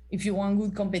 if you want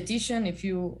good competition, if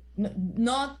you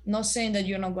not saying that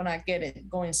you're not gonna get it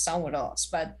going somewhere else,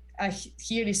 but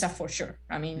here is a for sure.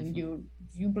 I mean,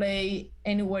 you play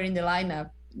anywhere in the lineup,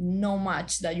 no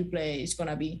match that you play is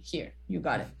gonna be here. You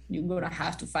got it. You're gonna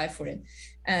have to fight for it,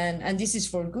 and this is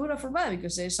for good or for bad,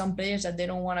 because there's some players that they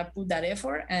don't want to put that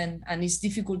effort, and it's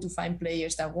difficult to find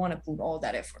players that want to put all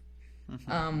that effort.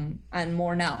 And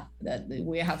more now that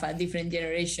we have a different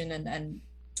generation, and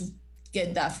to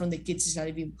get that from the kids is a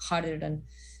little bit harder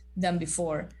than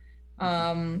before.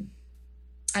 And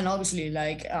obviously,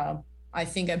 like I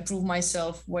think I proved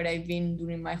myself where I've been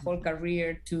during my whole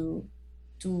career to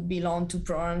belong to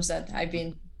programs that I've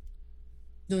been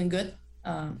doing good.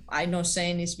 I'm not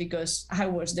saying it's because I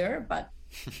was there, but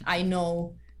I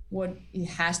know what it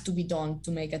has to be done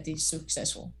to make a team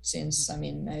successful. Since, I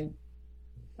mean,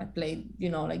 I played, you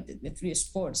know, like the three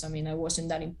sports. I mean, I wasn't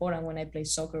that important when I played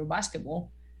soccer or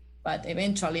basketball, but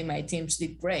eventually my teams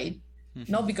did great.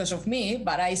 Not because of me,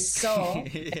 but I saw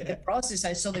the process.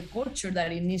 I saw the culture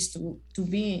that it needs to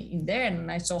be in there, and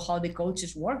I saw how the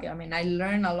coaches work. I mean, I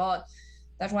learned a lot.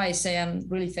 That's why I say I'm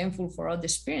really thankful for all the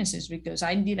experiences, because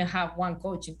I didn't have one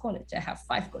coach in college. I have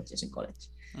 5 coaches in college,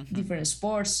 different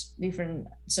sports, different.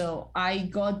 So I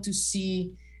got to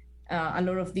see a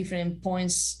lot of different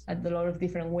points, a lot of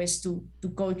different ways to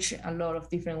coach, a lot of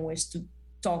different ways to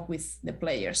talk with the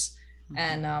players.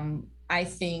 And I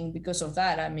think because of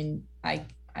that, I mean,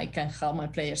 I can help my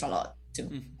players a lot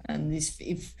too. And this,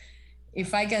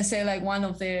 if I can say, like, one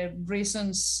of the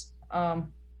reasons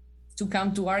to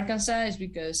come to Arkansas is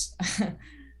because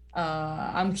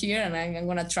I'm here, and I'm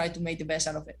going to try to make the best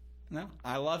out of it. No,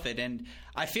 I love it. And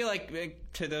I feel like,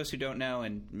 to those who don't know,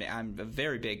 and I'm a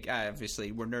very big,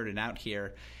 obviously we're nerding out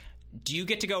here, do you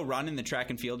get to go run in the track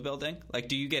and field building? Like,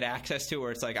 do you get access to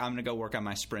where it's like, I'm going to go work on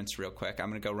my sprints real quick, I'm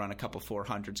going to go run a couple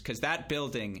 400s? Because that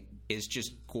building is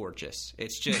just gorgeous.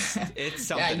 It's just, it's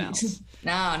something else.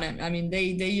 No, I mean,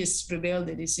 they just rebuild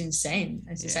it. It's insane.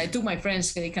 I took my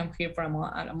friends, they come here for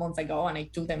a month ago, and I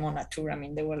took them on a tour. I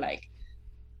mean, they were like,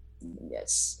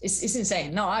 yes, it's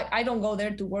insane. No, I don't go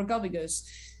there to work out because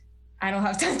I don't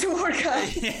have time to work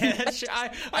out. Yeah,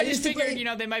 I just figured, you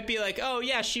know, they might be like, oh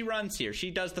yeah, she runs here, she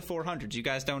does the 400s. You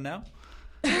guys don't know?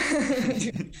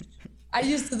 I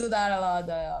used to do that a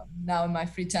lot. Now in my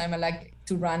free time, I like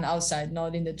to run outside,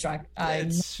 not in the track. I'm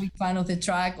not a big fan of the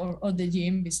track or the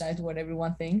gym, besides what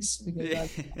everyone thinks, because I'm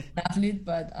an athlete.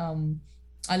 But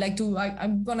I like to.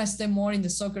 I'm gonna stay more in the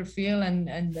soccer field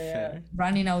and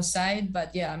running outside.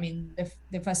 But yeah, I mean,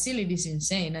 the facility is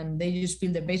insane, and they just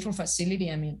built the baseball facility.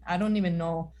 I mean, I don't even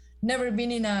know. Never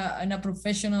been in a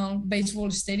professional baseball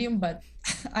stadium, but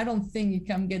I don't think it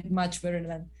can get much better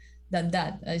than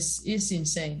that. It's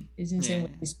insane. It's insane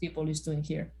what these people is doing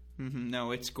here. No,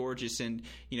 it's gorgeous. And,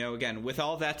 you know, again, with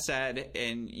all that said,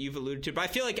 and you've alluded to it, but I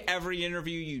feel like every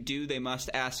interview you do, they must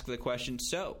ask the question,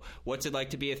 so what's it like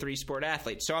to be a 3-sport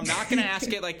athlete? So I'm not going to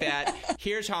ask it like that.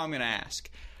 Here's how I'm going to ask.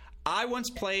 I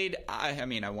was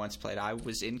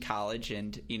in college,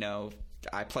 and, you know,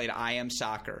 I played IM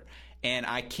soccer. And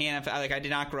I did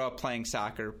not grow up playing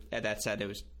soccer. That said, it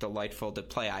was delightful to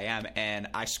play IM, and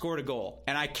I scored a goal.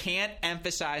 And I can't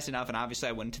emphasize enough, and obviously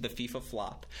I went to the FIFA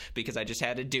flop because I just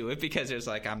had to do it, because it was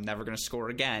like, I'm never going to score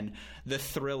again. The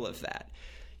thrill of that.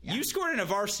 Yeah. You scored in a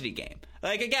varsity game.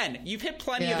 Like, again, you've hit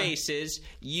plenty of aces.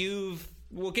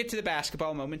 We'll get to the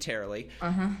basketball momentarily.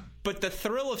 But the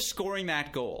thrill of scoring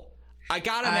that goal, I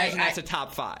got to imagine that's a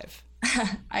top 5.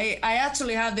 I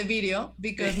actually have the video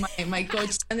because my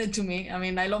coach sent it to me. I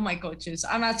mean, I love my coaches.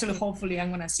 Hopefully I'm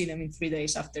going to see them in 3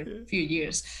 days after a few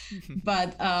years.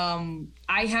 But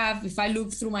I have, if I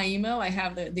look through my email, I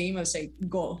have the email say,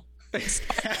 go.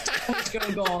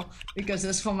 Go, because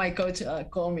that's what my coach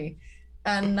called me.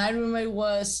 And I remember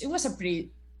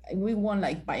we won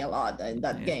like by a lot in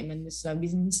that game. And it's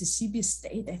Mississippi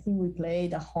State, I think we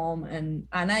played at home. And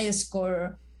I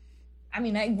scored. I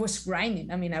mean, I was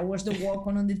grinding. I mean, I was the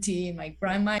walk-on the team. I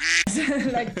grind my ass,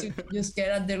 like, to just get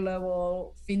at their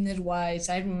level, fitness-wise.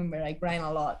 I remember I grind a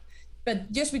lot.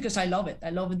 but just because I love it. I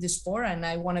love the sport and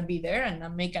I want to be there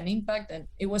and make an impact. And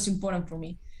it was important for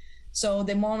me. So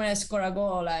the moment I scored a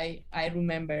goal, I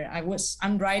remember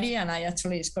I'm righty and I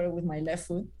actually scored with my left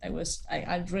foot. I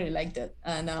really liked it.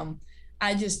 And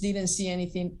I just didn't see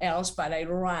anything else, but I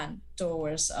ran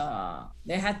towards,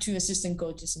 they had two assistant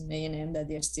coaches in A&M that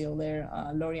they're still there,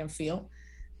 Lori and Phil.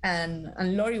 And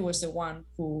Lori was the one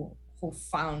who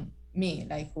found me,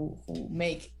 like who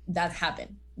make that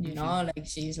happen, you know, like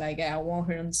she's like, I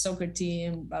want her on the soccer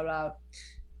team, blah, blah.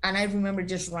 And I remember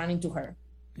just running to her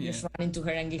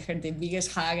and give her the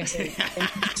biggest hug and say,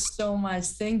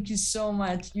 thank you so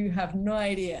much. You have no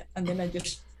idea. And then I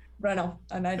just ran off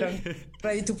and I don't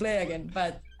ready to play again.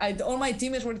 But all my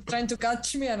teammates were trying to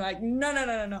catch me and like, no.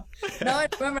 Now I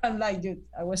remember I'm like, dude,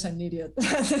 I was an idiot.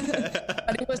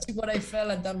 But it was what I felt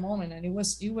at that moment. And it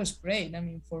was great. I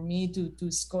mean, for me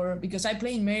to score, because I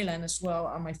played in Maryland as well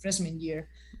on my freshman year,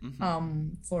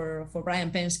 for Brian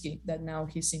Pensky, that now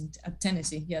he's at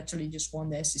Tennessee. He actually just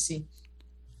won the SEC.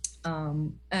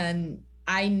 And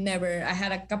I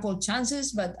had a couple of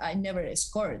chances, but I never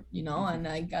scored, you know, and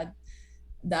I got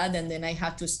that, and then I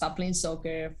had to stop playing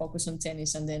soccer, focus on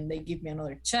tennis, and then they give me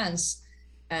another chance.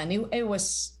 And it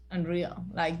was unreal,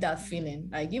 like that feeling.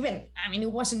 Like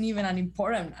it wasn't even an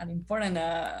important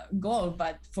goal,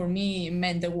 but for me it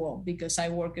meant the world, because I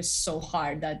worked so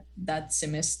hard that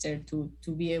semester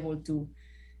to be able to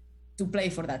play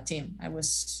for that team. I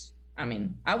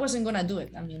wasn't gonna do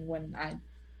it. I mean,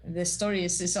 the story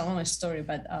is a long story,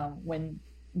 but when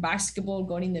basketball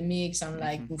got in the mix, I'm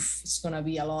like, oof, it's gonna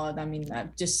be a lot. I mean,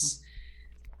 I'm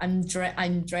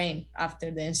drained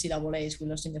after the NCAAs. We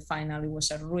lost in the final. It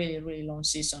was a really, really long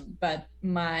season. But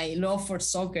my love for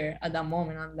soccer at that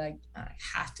moment, I'm like, I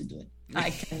have to do it. I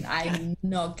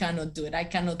cannot do it. I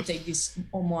cannot take this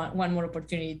one more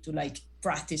opportunity to like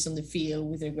practice on the field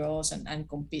with the girls and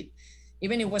compete.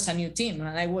 Even it was a new team,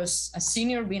 and I was a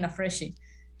senior being a freshie,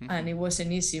 and it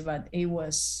wasn't easy, but it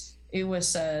was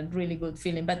a really good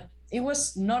feeling. But it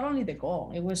was not only the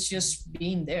goal; it was just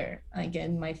being there.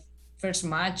 Again, my first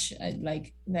match, I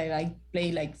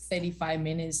played like 35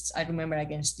 minutes. I remember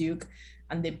against Duke,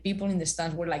 and the people in the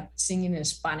stands were like singing in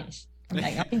Spanish.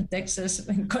 I'm in Texas,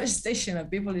 in College Station, and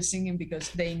people are singing because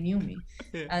they knew me.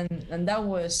 Yeah. And that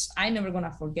was, I never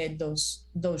gonna forget those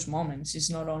moments. It's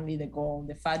not only the goal,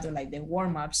 the fact of like the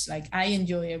warm-ups. Like I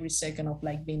enjoy every second of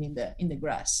like being in the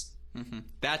grass. Mm-hmm.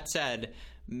 That said,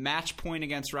 match point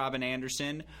against Robin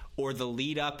Anderson or the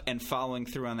lead up and following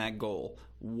through on that goal,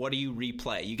 what do you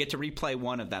replay? You get to replay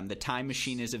one of them. The time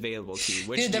machine is available to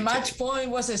you. Dude, the match point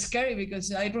was scary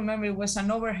because I remember it was an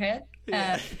overhead.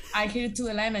 Yeah. I hit it to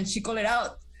the line and she called it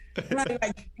out. And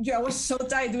I was so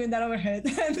tired doing that overhead.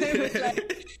 And it was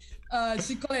like,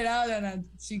 she called it out and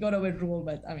she got overruled.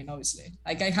 But I mean, obviously,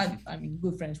 like I had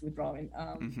good friends with Robin.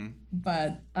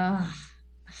 But I'm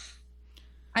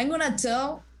gonna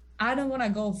tell. I don't wanna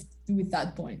go with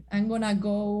that point. I'm gonna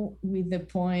go with the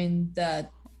point that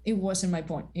it wasn't my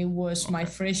point. It was my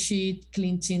fresh sheet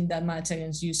clinching that match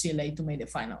against UCLA to make the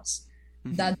finals.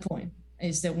 Mm-hmm. That point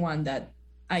is the one that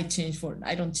I changed for.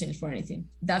 I don't change for anything.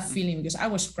 That feeling, because I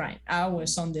was crying. I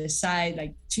was on the side,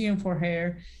 like cheering for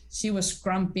her. She was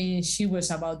cramping. She was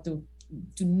about to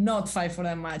not fight for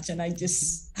that match. And I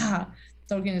just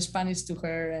talking in Spanish to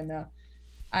her. And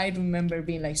I remember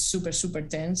being like super, super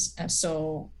tense. And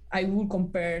so I would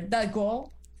compare that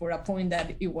goal for a point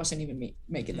that it wasn't even me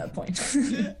making that point.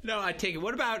 No, I take it.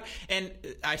 What about, and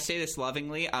I say this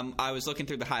lovingly, I was looking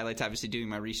through the highlights, obviously doing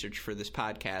my research for this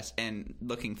podcast and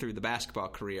looking through the basketball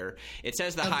career. It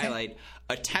says the highlight,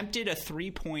 attempted a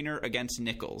three-pointer against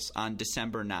Nichols on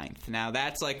December 9th. Now,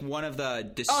 that's like one of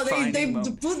the defining they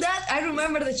put that? I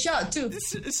remember the shot, too.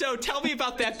 So tell me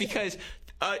about that, because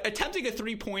attempting a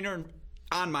three-pointer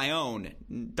on my own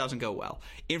doesn't go well.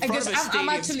 In front of a stadium, I'm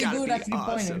actually good at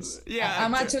three-pointers. Awesome. Yeah,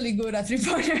 I'm actually good at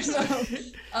three-pointers. So,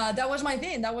 that was my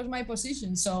thing. That was my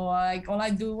position. So all I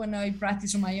do when I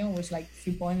practice on my own was like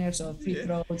three-pointers or free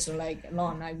throws or like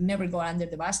long. I never go under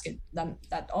the basket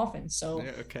that often. So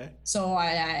so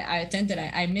I attempted.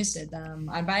 I missed it.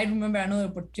 I remember another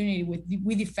opportunity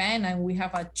we defend and we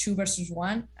have a 2 versus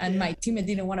 1, and my teammate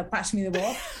didn't want to pass me the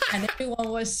ball, and everyone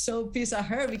was so pissed at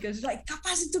her because it's like,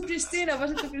 pass it to Cristina.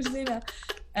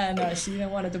 And she didn't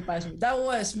want to pass me. That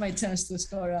was my chance to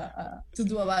score, to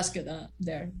do a basket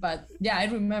there. But yeah, I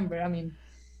remember.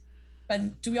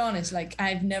 But to be honest, like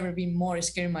I've never been more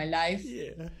scared in my life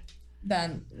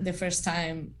than the first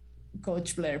time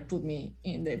Coach Blair put me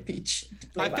in the pitch to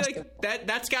play basketball. Like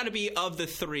that's got to be of the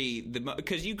three,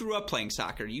 because you grew up playing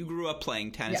soccer, you grew up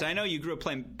playing tennis. Yeah. I know you grew up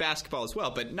playing basketball as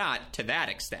well, but not to that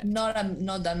extent. Not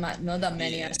that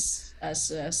many as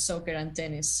soccer and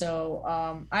tennis. So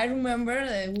I remember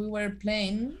that we were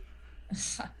playing.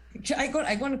 I'm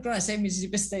gonna say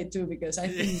Mississippi State too, because I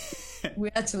think we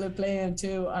actually playing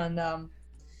too,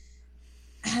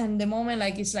 and the moment,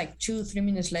 like, it's like 2-3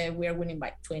 minutes later, we are winning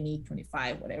by 20,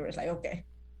 25, whatever. It's like, okay.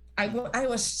 I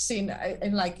was seeing,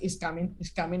 and like, it's coming.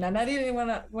 And I didn't want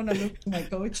to look to my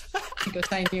coach because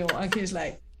I knew. And he's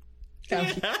like, so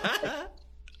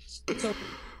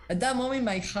at that moment,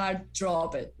 my heart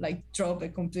dropped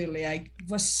completely. I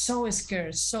was so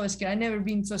scared. I never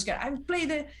been so scared. I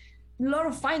played a lot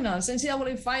of finals,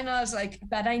 NCAA finals, like,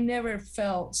 but I never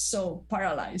felt so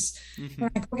paralyzed. Mm-hmm.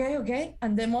 Like, okay.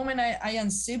 And the moment I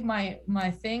unzipped my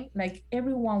thing, like,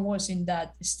 everyone was in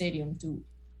that stadium too.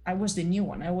 I was the new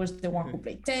one. I was the one who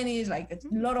played tennis, like, a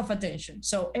lot of attention.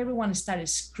 So everyone started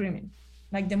screaming.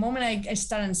 Like, the moment I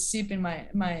started unzipping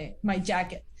my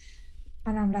jacket,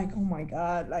 and I'm like, oh my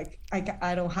God, like, I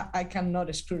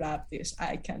cannot screw up this.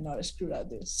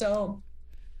 So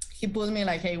he put me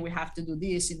like, hey, we have to do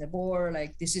this in the board.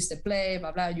 Like, this is the play,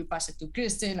 blah, blah. You pass it to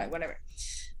Kristen, like, whatever.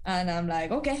 And I'm like,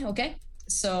 okay.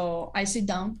 So I sit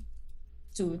down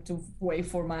to wait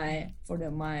for my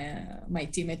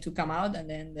teammate to come out. And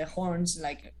then the horns,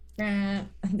 like, and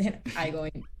then I go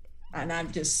in. And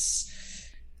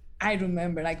I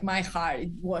remember, like, my heart, it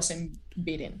wasn't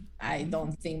beating. I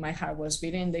don't think my heart was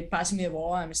beating. They passed me the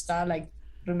ball. I start, like,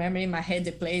 remembering in my head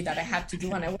the play that I had to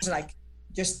do. And I was like,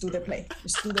 just do the play.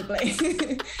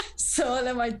 So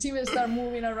then my team started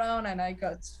moving around, and I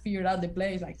got figured out the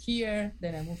plays, like, here.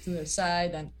 Then I moved to the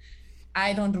side, and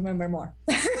I don't remember more.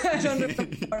 I don't remember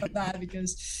more of that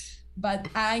but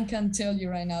I can tell you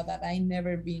right now that I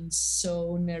never been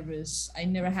so nervous. I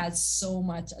never had so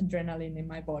much adrenaline in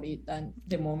my body than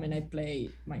the moment I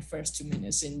played my first 2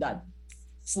 minutes in that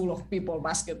full of people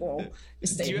basketball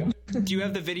stadium. Do you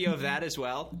have the video of that as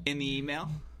well in the email?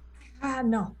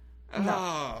 No.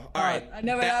 Oh, all right. I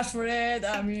never asked for it.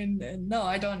 I mean, no,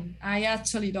 I don't. I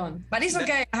actually don't. But it's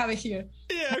okay. I have it here.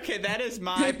 Yeah, okay. That is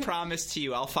my promise to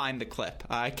you. I'll find the clip.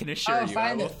 I can assure you.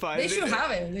 I will find it. They should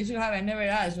have it. I never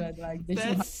asked, but like, they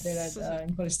should have it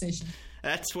in College Station.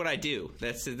 That's what I do.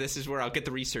 This is where I'll get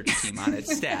the research team on it.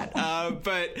 Stat.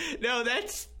 But no,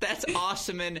 that's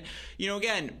awesome. And, you know,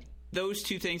 again, those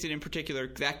two things, and in particular,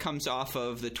 that comes off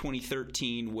of the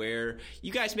 2013 where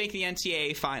you guys make the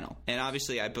NCAA final. And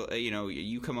obviously,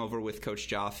 you come over with Coach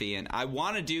Joffe, and I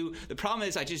want to do – the problem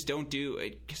is I just don't do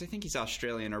 – because I think he's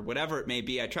Australian or whatever it may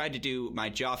be. I tried to do my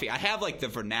Joffe. I have, like, the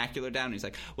vernacular down. He's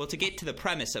like, well, to get to the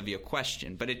premise of your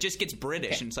question. But it just gets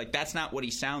British, and it's like that's not what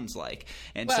he sounds like.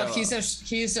 And well, so,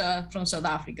 he's from South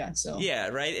Africa, so – yeah,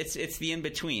 right? It's the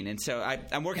in-between. And so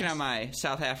I'm working on my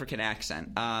South African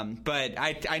accent. But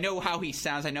I know how he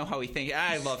sounds. I know how he thinks.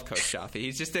 I love Coach Joffe.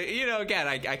 He's just, again,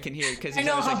 I can hear it because I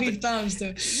know how he sounds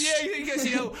too. Yeah, because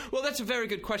well, that's a very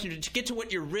good question to get to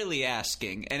what you're really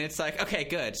asking, and it's like, okay,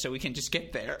 good, so we can just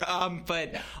get there.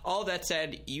 But all that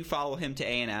said, you follow him to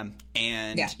A&M,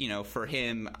 and for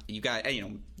him, you got,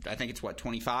 I think it's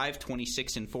 25,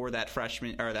 26-4 that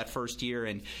freshman or that first year,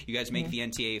 and you guys make the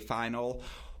NCAA final.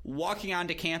 Walking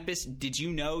onto campus, did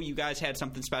you know you guys had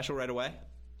something special right away?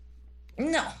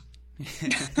 No.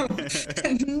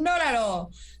 Not at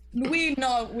all. We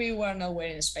were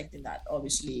nowhere expecting that,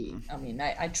 obviously. I mean,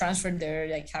 I transferred there,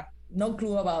 like, have no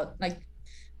clue about, like,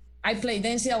 I played the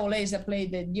NCAAs. I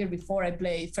played the year before. I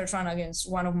played first round against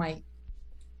one of my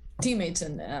teammates,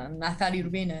 and Nathali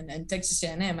Rubin and Texas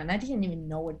A&M, and I didn't even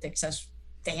know where Texas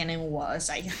A&M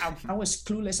was. I was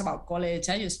clueless about college.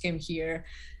 I just came here,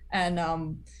 and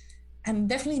I'm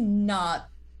definitely not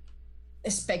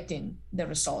expecting the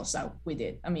results that we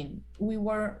did. I mean, we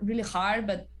were really hard,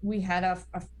 but we had a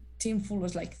team full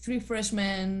of like 3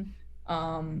 freshmen.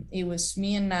 It was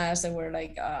me and Nas that were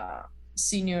like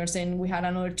seniors, and we had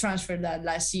another transfer that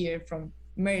last year from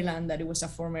Maryland that it was a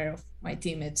former of my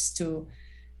teammates too.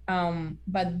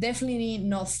 But definitely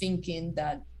not thinking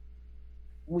that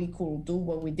we could do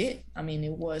what we did. I mean,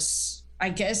 it was, I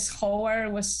guess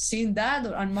Howard was seeing that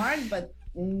on Mark, but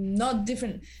not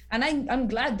different. And I'm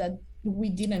glad that we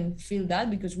didn't feel that,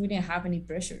 because we didn't have any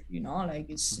pressure, like,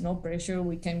 it's no pressure.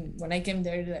 When I came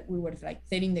there, like, we were like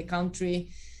third in the country.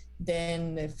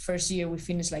 Then the first year we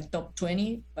finished like top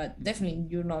 20, but definitely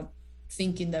you're not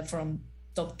thinking that from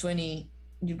top 20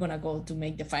 you're gonna go to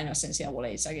make the finals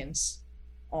NCAAs against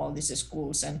all these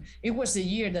schools. And it was the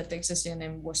year that Texas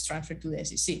A&M was transferred to the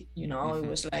SEC. It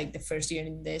was like the first year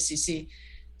in the SEC.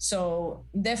 So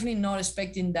definitely not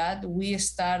expecting that. We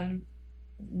started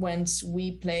once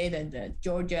we played at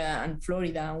Georgia and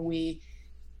Florida, and we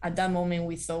at that moment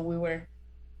we thought we were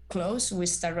close. We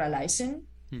started realizing,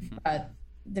 but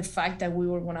the fact that we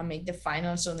were gonna make the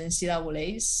finals on the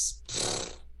NCAA's,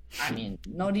 I mean,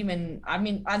 not even. I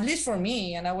mean, at least for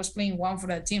me, and I was playing one for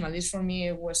that team. At least for me,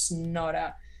 it was not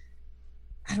a.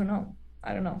 I don't know.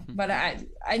 But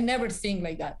I never think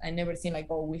like that. I never think like,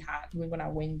 oh, we're gonna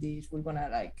win this. We're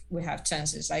gonna we have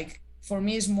chances. Like for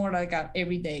me, it's more like a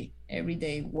everyday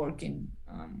working.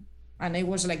 And it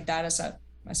was like that as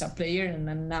a player, and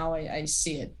then now I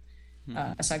see it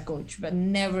as a coach. But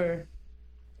never,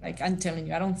 like I'm telling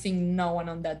you, I don't think no one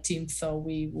on that team thought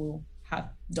we will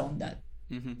have done that.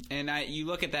 Mm-hmm. And you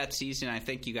look at that season, I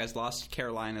think you guys lost to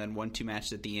Carolina and won 2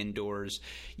 matches at the indoors.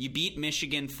 You beat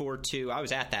Michigan 4-2. I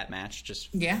was at that match,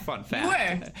 just fun fact.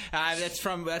 Where?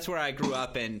 That's where I grew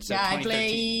up in. So I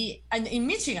play in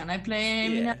Michigan. I play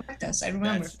in Minneapolis. I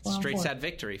remember. Straight set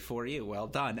victory for you. Well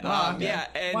done. Wow,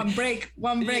 and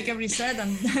one break every set.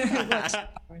 And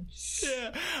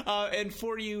and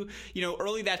for you,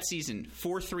 early that season,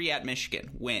 4-3 at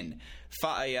Michigan, win.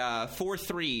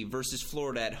 4-3 versus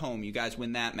Florida at home. You guys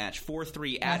win that match.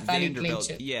 4-3 at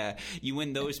Vanderbilt. Yeah, you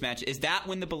win those matches. Is that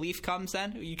when the belief comes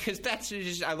then? Because that's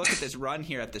just, I look at this run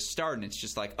here at the start, and it's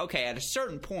just like, okay, at a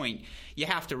certain point, you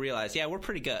have to realize, we're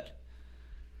pretty good.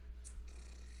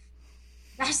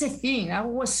 That's the thing. I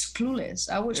was clueless.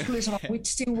 About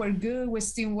which team were good,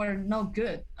 which team were not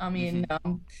good. I mean,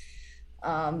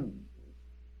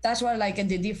 that's why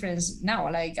the difference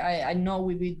now. Like I know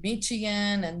we beat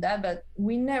Michigan and that, but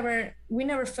we never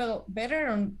felt better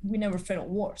and we never felt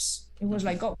worse. It was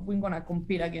like, oh, we're gonna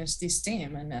compete against this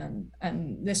team,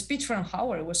 and the speech from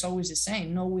Howard was always the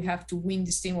same. No, we have to win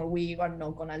this team or we are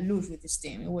not gonna lose with this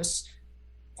team. It was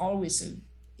always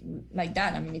like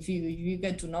that. I mean, if you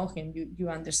get to know him, you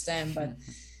understand. But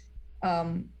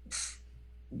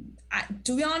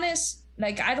to be honest,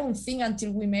 I don't think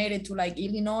until we made it to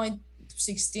Illinois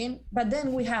 16, but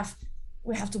then we have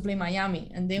to play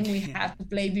Miami, and then we have to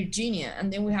play Virginia,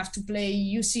 and then we have to play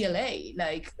UCLA,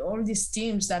 all these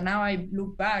teams that now I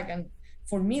look back, and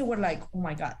for me we're like, oh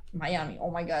my God, Miami, oh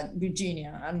my God,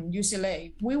 Virginia and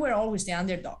UCLA. We were always the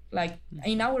underdog.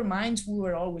 In our minds, we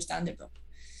were always the underdog.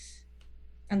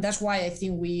 And that's why I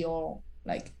think we all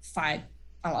fight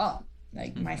a lot.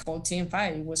 My whole team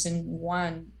fight. It wasn't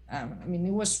one.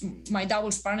 It was my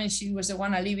doubles partner. She was the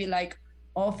one I leave it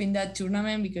off in that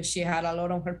tournament because she had a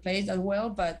lot on her plate as well.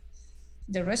 But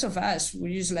the rest of us,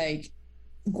 we're just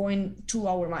going to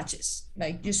our matches,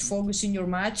 just focus in your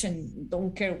match and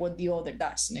don't care what the other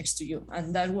does next to you.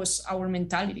 And that was our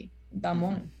mentality at that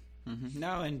moment. Mm-hmm.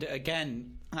 No, and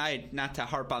again, not to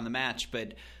harp on the match,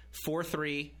 but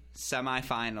 4-3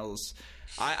 semifinals.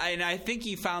 I think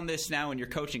you found this now in your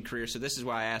coaching career, so this is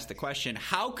why I asked the question.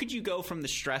 How could you go from the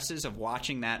stresses of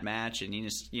watching that match and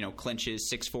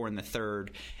clinches 6-4 in the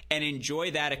third and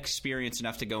enjoy that experience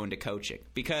enough to go into coaching?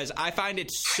 Because I find it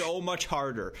so much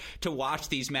harder to watch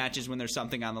these matches when there's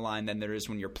something on the line than there is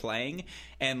when you're playing.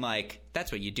 And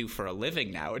that's what you do for a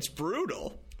living now. It's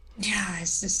brutal. Yeah,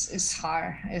 it's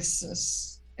hard.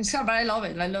 It's hard, but I love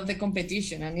it. I love the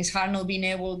competition, and it's hard not being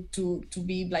able to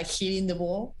be hitting the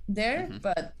ball there.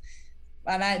 But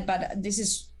this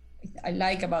is I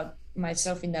like about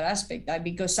myself in that aspect.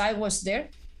 Because I was there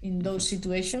in those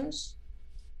situations.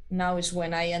 Now is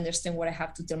when I understand what I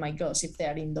have to tell my girls if they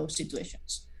are in those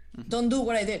situations. Don't do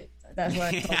what I did. That's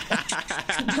what I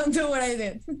thought. Don't do what I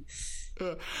did.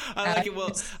 I like it.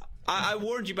 Well, I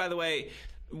warned you, by the way,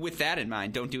 with that in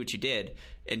mind. Don't do what you did,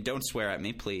 and don't swear at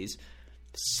me, please.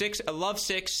 6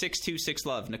 6 2 6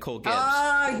 love Nicole Gibbs.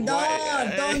 Oh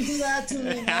no! Don't do that to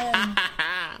me, man.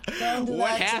 Don't do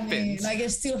what that happened? To me. It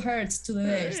still hurts to the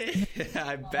day.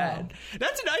 I bet.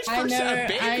 That's a nice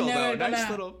bagel, though. Nice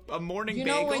little morning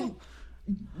bagel. When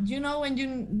you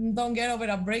don't get over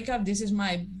a breakup, this is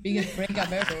my biggest breakup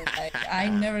ever.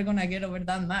 I'm never gonna get over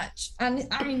that match.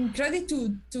 And credit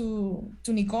to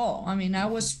Nicole. I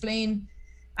was playing.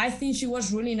 I think she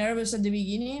was really nervous at the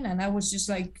beginning, and I was just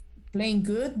playing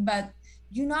good, but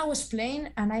I was playing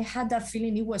and I had that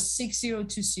feeling it was 6-0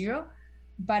 2-0,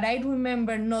 but I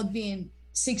remember not being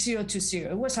 6-0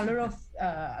 2-0. It was a lot of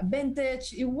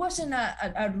vintage. It wasn't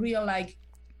a real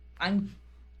I'm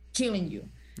killing you.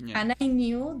 Yeah. And I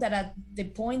knew that at the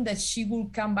point that she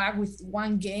would come back with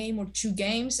 1 game or 2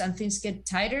 games and things get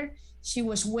tighter, she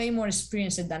was way more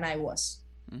experienced than I was.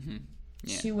 Mm-hmm.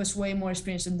 Yeah. She was way more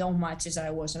experienced in those matches than I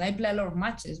was. And I played a lot of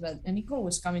matches, but Nicole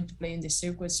was coming to play in the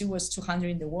circuit. She was 200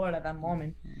 in the world at that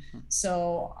moment. Mm-hmm.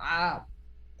 So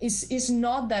it's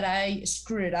not that I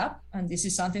screwed it up, and this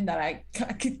is something that I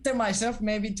tell myself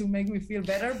maybe to make me feel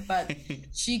better, but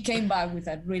she came back with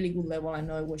a really good level. I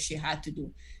know what she had to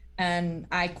do, and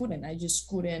I just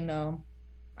couldn't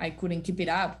I couldn't keep it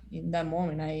up in that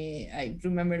moment. I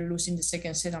remember losing the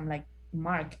second set. I'm like,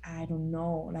 Mark, I don't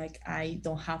know, like I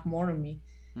don't have more in me.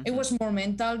 Mm-hmm. It was more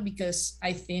mental because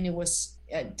I think it was,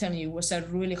 telling you, it was a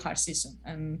really hard season,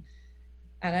 and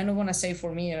I don't want to say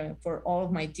for me, for all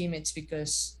of my teammates,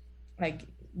 because like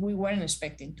we weren't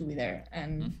expecting to be there.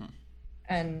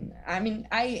 And I mean,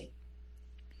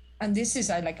 and this is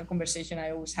like a conversation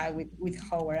I always had with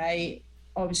Howard. I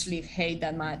obviously hate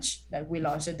that match that we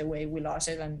lost it the way we lost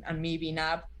it, and me being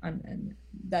up and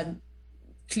that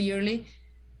clearly.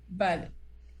 But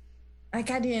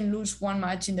like I didn't lose one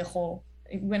match in the whole,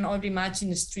 when every match in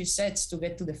the 3 sets to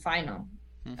get to the final.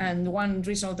 Mm-hmm. And one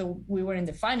reason that we were in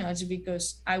the finals is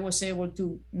because I was able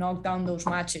to knock down those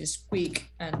matches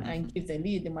quick and give the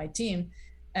lead in my team.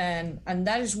 And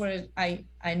that is where I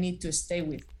need to stay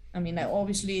with. I mean,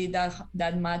 obviously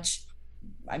that match,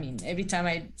 I mean, every time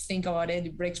I think about it,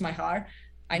 it breaks my heart.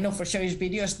 I know for sure his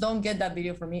videos. Don't get that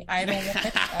video from me. I don't want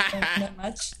it. I don't want that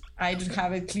match. I just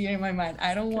have it clear in my mind.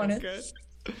 I don't want it.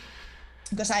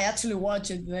 Because I actually watched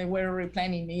it. They were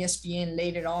replaying ESPN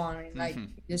later on, in like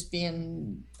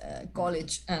ESPN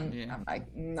college, and I'm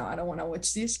like, no, I don't want to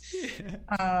watch this.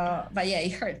 But yeah,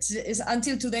 it hurts.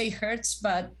 Until today, it hurts.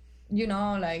 But you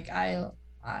know, like I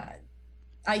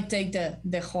take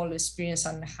the whole experience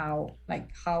and how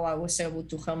I was able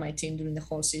to help my team during the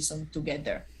whole season to get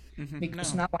there,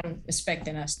 because no one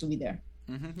expecting us to be there.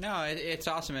 No, it's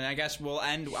awesome, and I guess we'll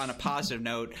end on a positive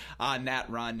note on that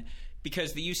run.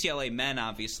 Because the UCLA men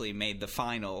obviously made the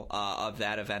final of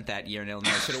that event that year in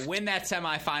Illinois. So to win that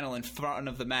semifinal in front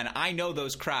of the men, I know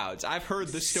those crowds. I've heard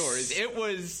the stories. It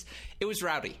was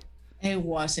rowdy. It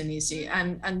wasn't easy.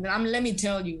 And let me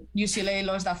tell you, UCLA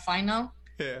lost that final.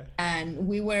 Yeah. And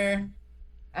we were,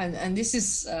 and this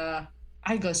is,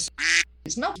 I guess,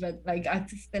 it's not, but like I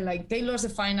feel like they lost the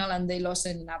final and they lost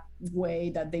it in a way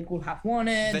that they could have won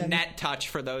it. The net touch,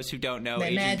 for those who don't know,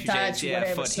 the net touch,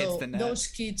 whatever. Foot so hits the net. Those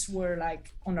kids were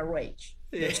like on a rage.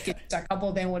 Those kids, a couple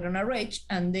of them were on a rage,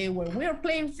 and we were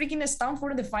playing freaking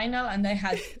Stanford in the final, and I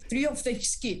had 3 of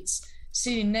these kids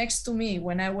sitting next to me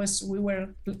when we were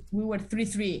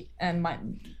 3-3, and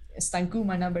Stanku,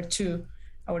 my number 2,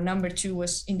 our number 2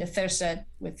 was in the 3rd set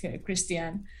with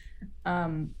Christian.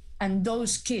 And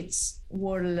those kids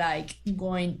were like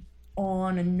going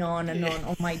on and on and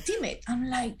on my teammate. I'm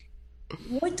like,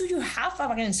 what do you have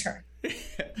against her?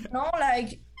 No,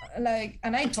 like,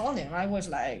 and I told him, I was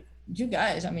like, you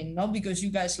guys, I mean, not because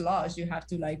you guys lost, you have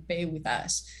to like pay with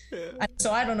us. And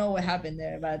so I don't know what happened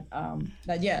there, but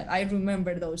yeah, I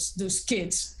remember those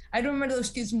kids. I remember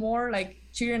those kids more like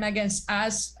cheering against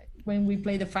us when we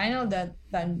play the final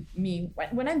than me.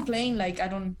 When I'm playing, like I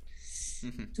don't.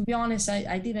 To be honest,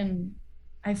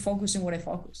 I focus on what I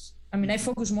focus. I mean, I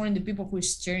focus more on the people who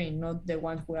is cheering, not the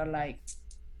ones who are like,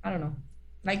 I don't know,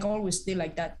 like always still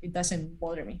like that. It doesn't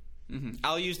bother me.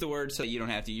 I'll use the word so you don't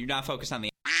have to. You're not focused on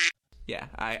the. Yeah,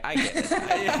 I get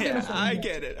it. I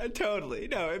get it. Totally.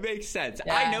 No, it makes sense.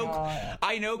 Yeah,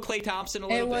 I know Klay Thompson a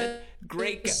little bit.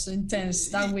 Great. It was intense.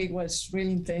 That week was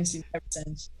really intense in every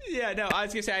sense. Yeah, no, I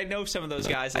was going to say, I know some of those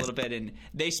guys a little bit, and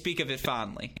they speak of it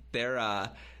fondly.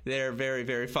 They're very,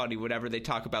 very funny whenever they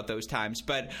talk about those times.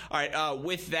 But, all right,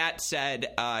 with that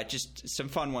said, just some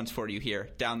fun ones for you here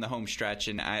down the home stretch.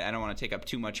 And I don't want to take up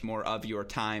too much more of your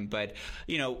time. But,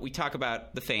 you know, we talk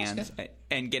about the fans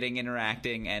and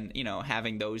interacting and, you know,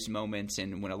 having those moments.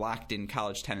 And when a locked-in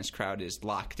college tennis crowd is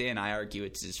locked in, I argue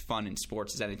it's as fun in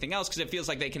sports as anything else because it feels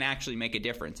like they can actually make a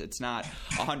difference. It's not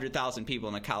 100,000 people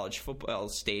in a college football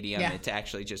stadium. Yeah. It's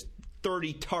actually just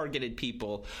 30 targeted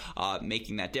people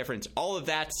making that difference. All of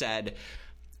that said,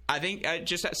 I think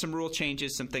just some rule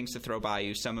changes, some things to throw by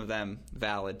you, some of them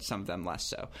valid, some of them less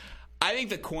so. I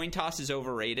think the coin toss is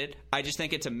overrated. I just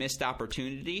think it's a missed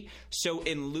opportunity. So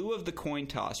in lieu of the coin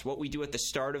toss, what we do at the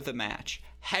start of the match,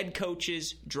 head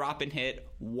coaches drop and hit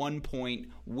 1 point,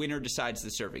 winner decides the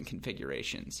serving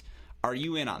configurations. Are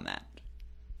you in on that?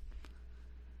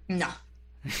 No.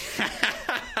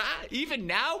 Even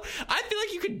now, I feel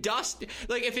like you could dust.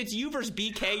 Like if it's you versus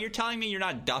BK, you're telling me you're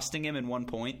not dusting him in 1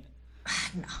 point?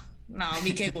 No,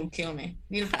 BK will kill me.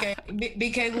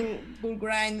 BK will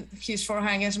grind his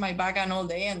forehand against my backhand all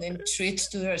day and then switch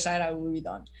to the other side. I will be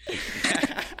done.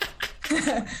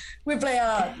 We play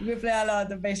a lot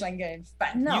the baseline games,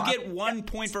 but no. You get 1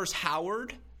 point versus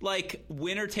Howard, like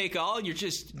winner take all. You're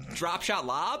just drop shot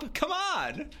lob. Come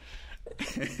on.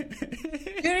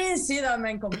 You didn't see that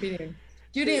man competing.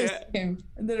 You didn't see him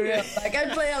in the real. Like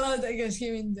I play a lot against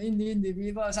him in the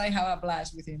individuals. I have a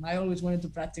blast with him. I always wanted to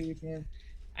practice with him.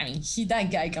 I mean,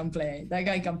 that guy can play. That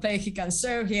guy can play. He can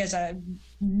serve. He has a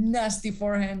nasty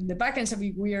forehand. The backhand's a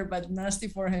bit weird, but nasty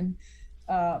forehand.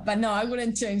 But no, I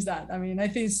wouldn't change that. I mean, I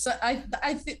think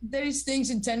I think there is things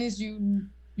in tennis you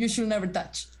should never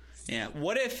touch. Yeah.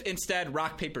 What if instead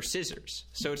rock, paper, scissors?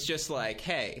 So it's just like,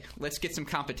 hey, let's get some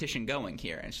competition going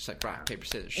here. And it's just like rock, paper,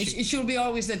 scissors. It should be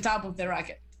always the top of the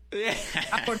racket. Yeah.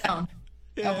 Up or down.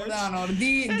 Yeah, up or down, or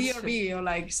D or B, or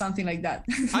like something like that.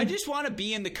 I just want to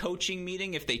be in the coaching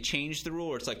meeting if they change the rule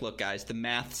where it's like, look, guys, the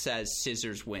math says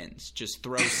scissors wins. Just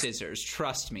throw scissors.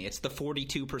 Trust me. It's the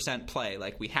 42% play.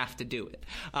 Like, we have to do it.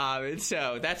 And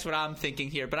so that's what I'm thinking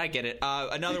here, but I get it.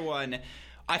 Another one.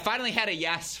 I finally had a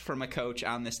yes from a coach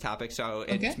on this topic, so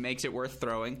it makes it worth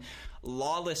throwing.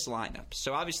 Lawless lineup.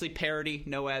 So obviously parity,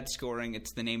 no ad scoring.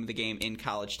 It's the name of the game in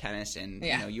college tennis, and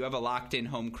you have a locked-in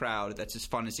home crowd that's as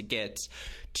fun as it gets.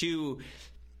 To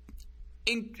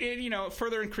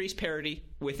further increase parity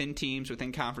within teams,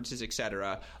 within conferences,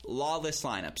 etc. Lawless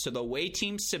lineup. So the way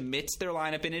team submits their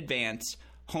lineup in advance,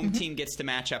 home team gets to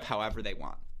match up however they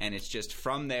want, and it's just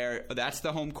from there. That's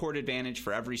the home court advantage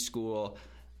for every school.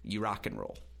 You rock and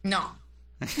roll. No.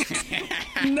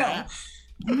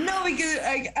 No, because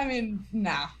I mean,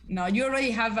 no. You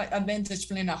already have an advantage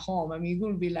playing at home. I mean, it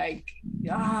will be like,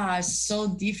 it's so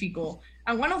difficult.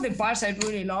 And one of the parts I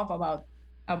really love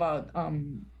about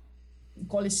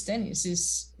college tennis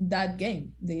is that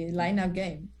game, the lineup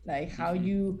game, like how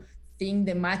you think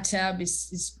the matchup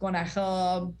is gonna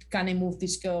help. Can I move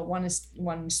this girl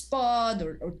one spot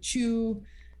or two?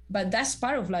 But that's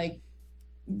part of like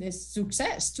the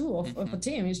success too of a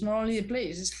team. It's not only the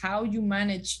players, it's how you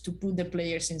manage to put the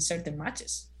players in certain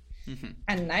matches.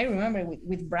 And I remember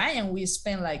with Brian, we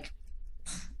spent like,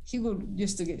 he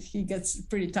gets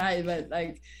pretty tired, but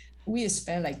like we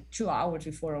spent like 2 hours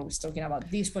before I was talking about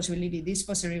this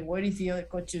possibility, what if the other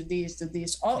coach do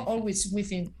this, always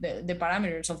within the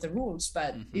parameters of the rules,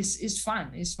 but it's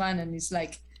fun, and it's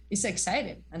like, it's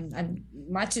exciting, and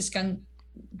matches can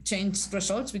change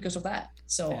results because of that.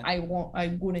 So I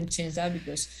wouldn't change that,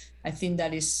 because I think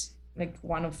that is like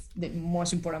one of the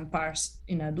most important parts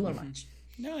in a dual match.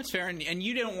 No, it's fair. And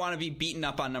you don't want to be beaten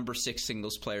up on number 6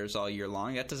 singles players all year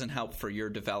long. That doesn't help for your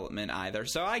development either.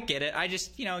 So I get it. I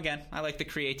just, again, I like the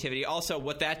creativity. Also,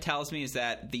 what that tells me is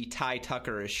that the Ty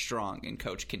Tucker is strong in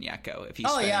Coach Kanyeko. If he's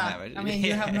I mean,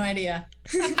 you have no idea.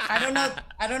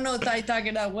 I don't know Ty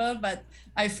Tucker that well, but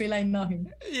I feel I know him.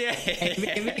 Yeah.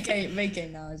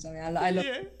 VK knows. I mean, I love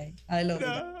it. I love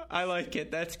it. I like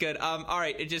it. That's good. All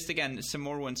right. Just again, some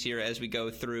more ones here as we go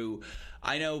through.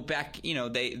 I know back,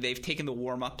 they've taken the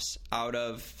warm-ups out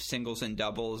of singles and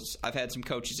doubles. I've had some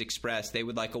coaches express they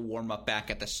would like a warm-up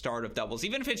back at the start of doubles,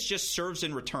 even if it's just serves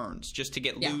and returns, just to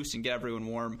get loose and get everyone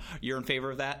warm. You're in favor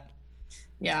of that?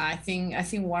 Yeah, I think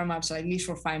warm-ups at least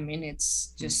for 5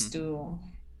 minutes, just to.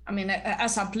 I mean,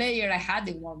 as a player, I had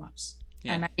the warm-ups.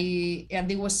 Yeah.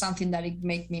 And it was something that it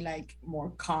made me like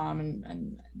more calm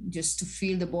and just to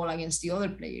feel the ball against the other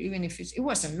player, even if it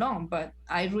wasn't long, but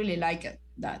I really like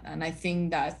that. And I think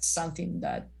that's something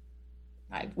that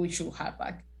we should have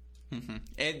back.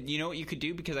 And you know what you could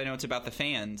do, because I know it's about the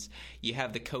fans, you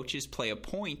have the coaches play a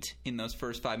point in those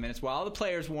first 5 minutes while the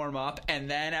players warm up, and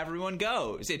then everyone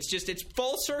goes. It's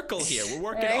full circle here. We're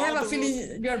working. I have a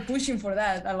feeling you're pushing for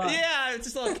that a lot. Yeah,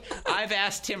 it's just look. I've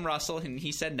asked Tim Russell, and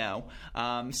he said no.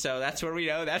 So that's where we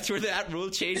know that's where that rule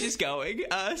change is going.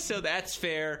 So that's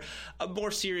fair. A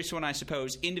more serious one, I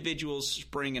suppose. Individuals,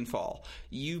 spring and fall.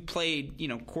 You played,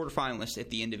 quarterfinalists at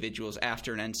the individuals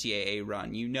after an NCAA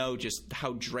run. You know just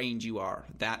how drained you are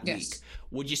that week.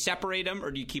 Would you separate them, or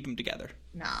do you keep them together?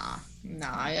 No,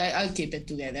 I'll keep it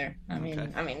together. I mean,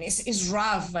 it's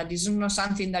rough, but it's not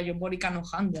something that your body cannot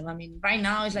handle. I mean, right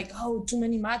now it's like, too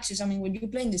many matches. I mean, when you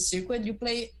play in the circuit, you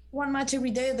play one match every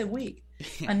day of the week.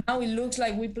 And now it looks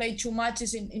like we play 2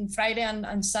 matches in Friday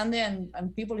and Sunday,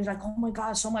 and people is like, oh my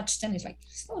God, so much tennis. Like,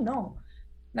 oh no.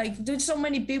 Like, there's so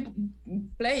many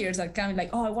players that come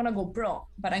like, I want to go pro,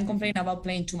 but I'm complaining about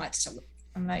playing 2 matches a week.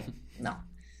 I'm like, no.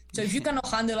 So if you cannot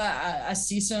handle a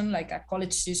season, like a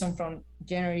college season from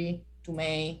January to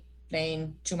May,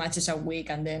 playing 2 matches a week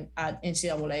and then at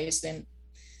NCAAs, then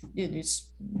you just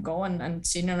go and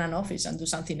sit in an office and do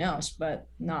something else. But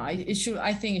no, I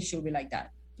think it should be like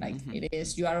that. Like it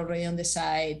is, you are already on the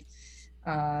side,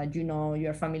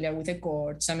 you're familiar with the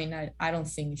courts. I mean, I don't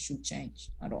think it should change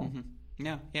at all.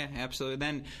 No, yeah, absolutely.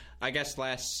 Then I guess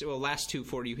last two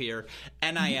for you here,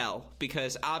 NIL,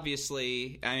 because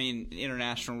obviously, I mean,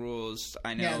 international rules,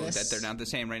 I know that they're not the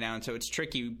same right now, and so it's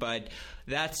tricky. But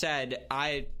that said,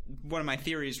 one of my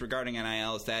theories regarding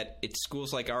NIL is that it's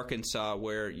schools like Arkansas,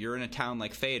 where you're in a town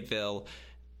like Fayetteville.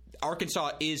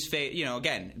 Arkansas is,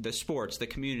 again, the sports, the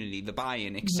community, the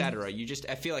buy-in, etc.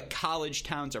 I feel like college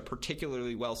towns are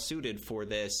particularly well suited for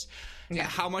this. Yeah.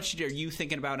 How much are you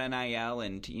thinking about NIL,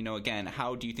 and again,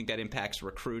 how do you think that impacts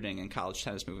recruiting in college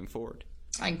tennis moving forward?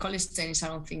 In college tennis, I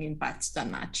don't think it impacts that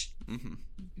much.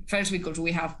 First, because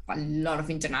we have a lot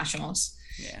of internationals,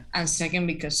 and second,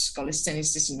 because college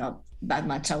tennis is not that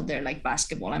much out there like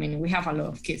basketball. I mean, we have a lot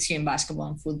of kids here in basketball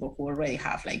and football who already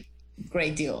have like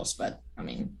great deals, but I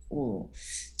mean,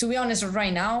 to be honest,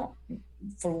 right now,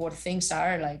 for what things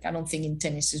are, like, I don't think in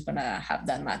tennis is gonna have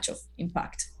that much of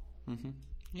impact.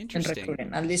 Interesting. In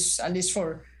recruiting, at least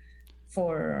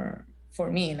for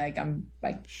me, like, I'm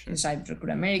like inside recruit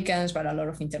Americans, but a lot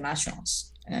of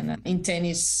internationals. And in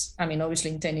tennis, I mean, obviously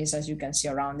in tennis, as you can see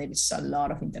around it, it's a lot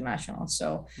of internationals.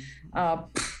 So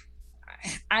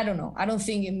I don't know. I don't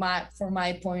think from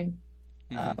my point,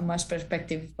 my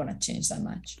perspective is gonna change that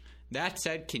much. That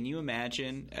said, can you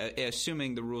imagine,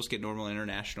 assuming the rules get normal,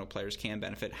 international players can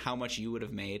benefit, how much you would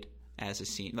have made as a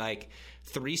senior, like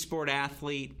 3-sport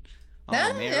athlete,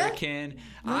 All-American?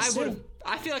 I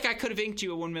feel like I could have inked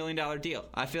you a $1 million deal.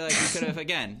 I feel like you could have,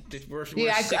 again.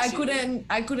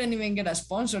 I couldn't even get a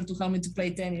sponsor to help me to play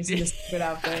tennis in the stupid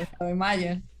after. So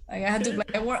imagine, like, I had to play.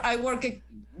 I work at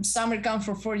summer camp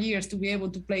for 4 years to be able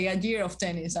to play a year of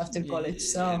tennis after college.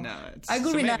 So I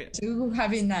could be nice. It would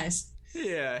have been nice.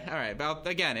 Yeah, all right. Well,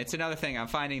 again, it's another thing. I'm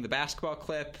finding the basketball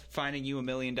clip, finding you $1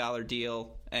 million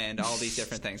deal, and all these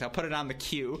different things. I'll put it on the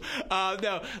queue.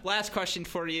 No, last question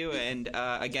for you, and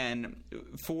again,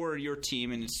 for your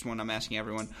team, and it's one I'm asking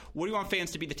everyone, what do you want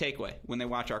fans to be the takeaway when they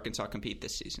watch Arkansas compete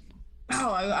this season?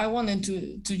 Oh, I wanted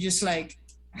to just, like,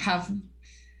 have...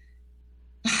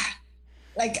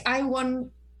 Like, I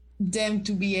want them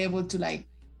to be able to, like,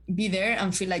 be there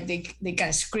and feel like they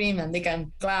can scream and they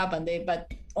can clap,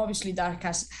 but obviously that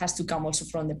has to come also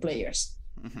from the players.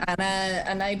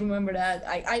 And I remember that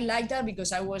I like that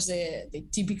because I was the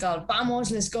typical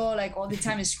vamos, let's go, like all the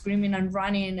time screaming and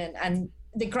running, and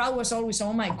the crowd was always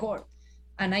on my court.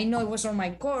 And I know it was on my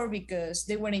court because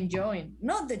they were enjoying,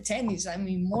 not the tennis, I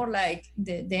mean more like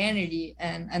the energy,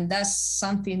 and that's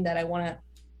something that I want to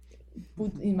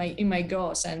put in my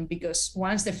goals. And because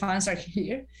once the fans are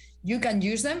here, you can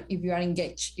use them if you are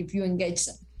engaged, if you engage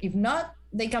them. If not,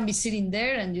 they can be sitting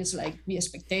there and just like be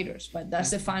spectators. But that's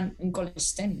the fun in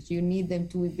college tennis. You need them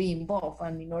to be involved,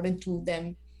 and in order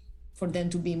for them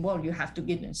to be involved, you have to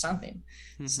give them something.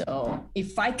 So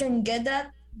if I can get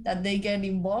that they get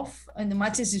involved in the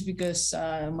matches, is because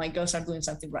my girls are doing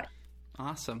something right.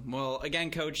 Awesome. Well,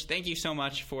 again, Coach, thank you so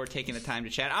much for taking the time to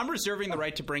chat. I'm reserving the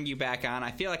right to bring you back on.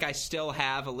 I feel like I still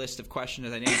have a list of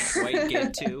questions I didn't quite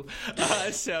get to.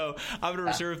 So I'm going to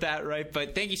reserve that right.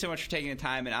 But thank you so much for taking the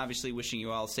time, and obviously wishing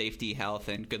you all safety, health,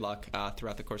 and good luck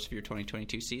throughout the course of your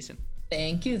 2022 season.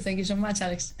 Thank you. Thank you so much,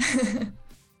 Alex.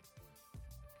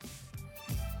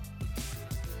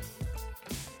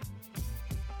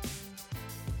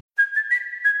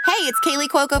 Hey, it's Kaylee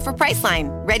Cuoco for Priceline.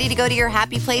 Ready to go to your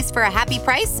happy place for a happy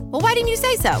price? Well, why didn't you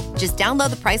say so? Just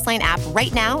download the Priceline app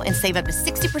right now and save up to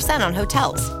 60% on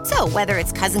hotels. So whether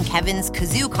it's Cousin Kevin's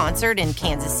Kazoo Concert in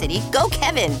Kansas City, go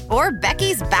Kevin, or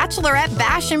Becky's Bachelorette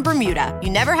Bash in Bermuda,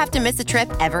 you never have to miss a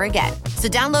trip ever again. So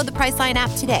download the Priceline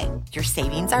app today. Your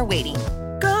savings are waiting.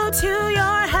 Go to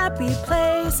your happy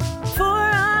place for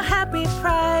a happy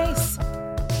price.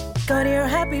 Go to your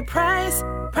happy price,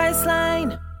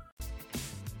 Priceline.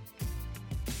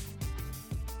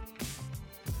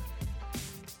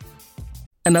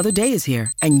 Another day is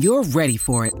here, and you're ready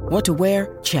for it. What to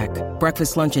wear? Check.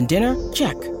 Breakfast, lunch, and dinner?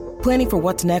 Check. Planning for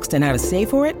what's next and how to save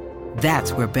for it?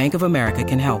 That's where Bank of America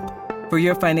can help. For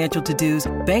your financial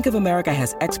to-dos, Bank of America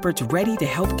has experts ready to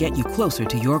help get you closer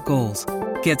to your goals.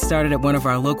 Get started at one of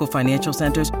our local financial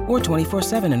centers or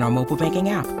 24/7 in our mobile banking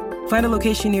app. Find a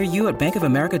location near you at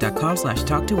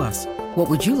bankofamerica.com/talktous. What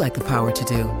would you like the power to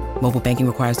do? Mobile banking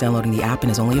requires downloading the app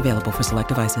and is only available for select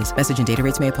devices. Message and data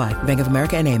rates may apply. Bank of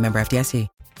America NA, member FDIC.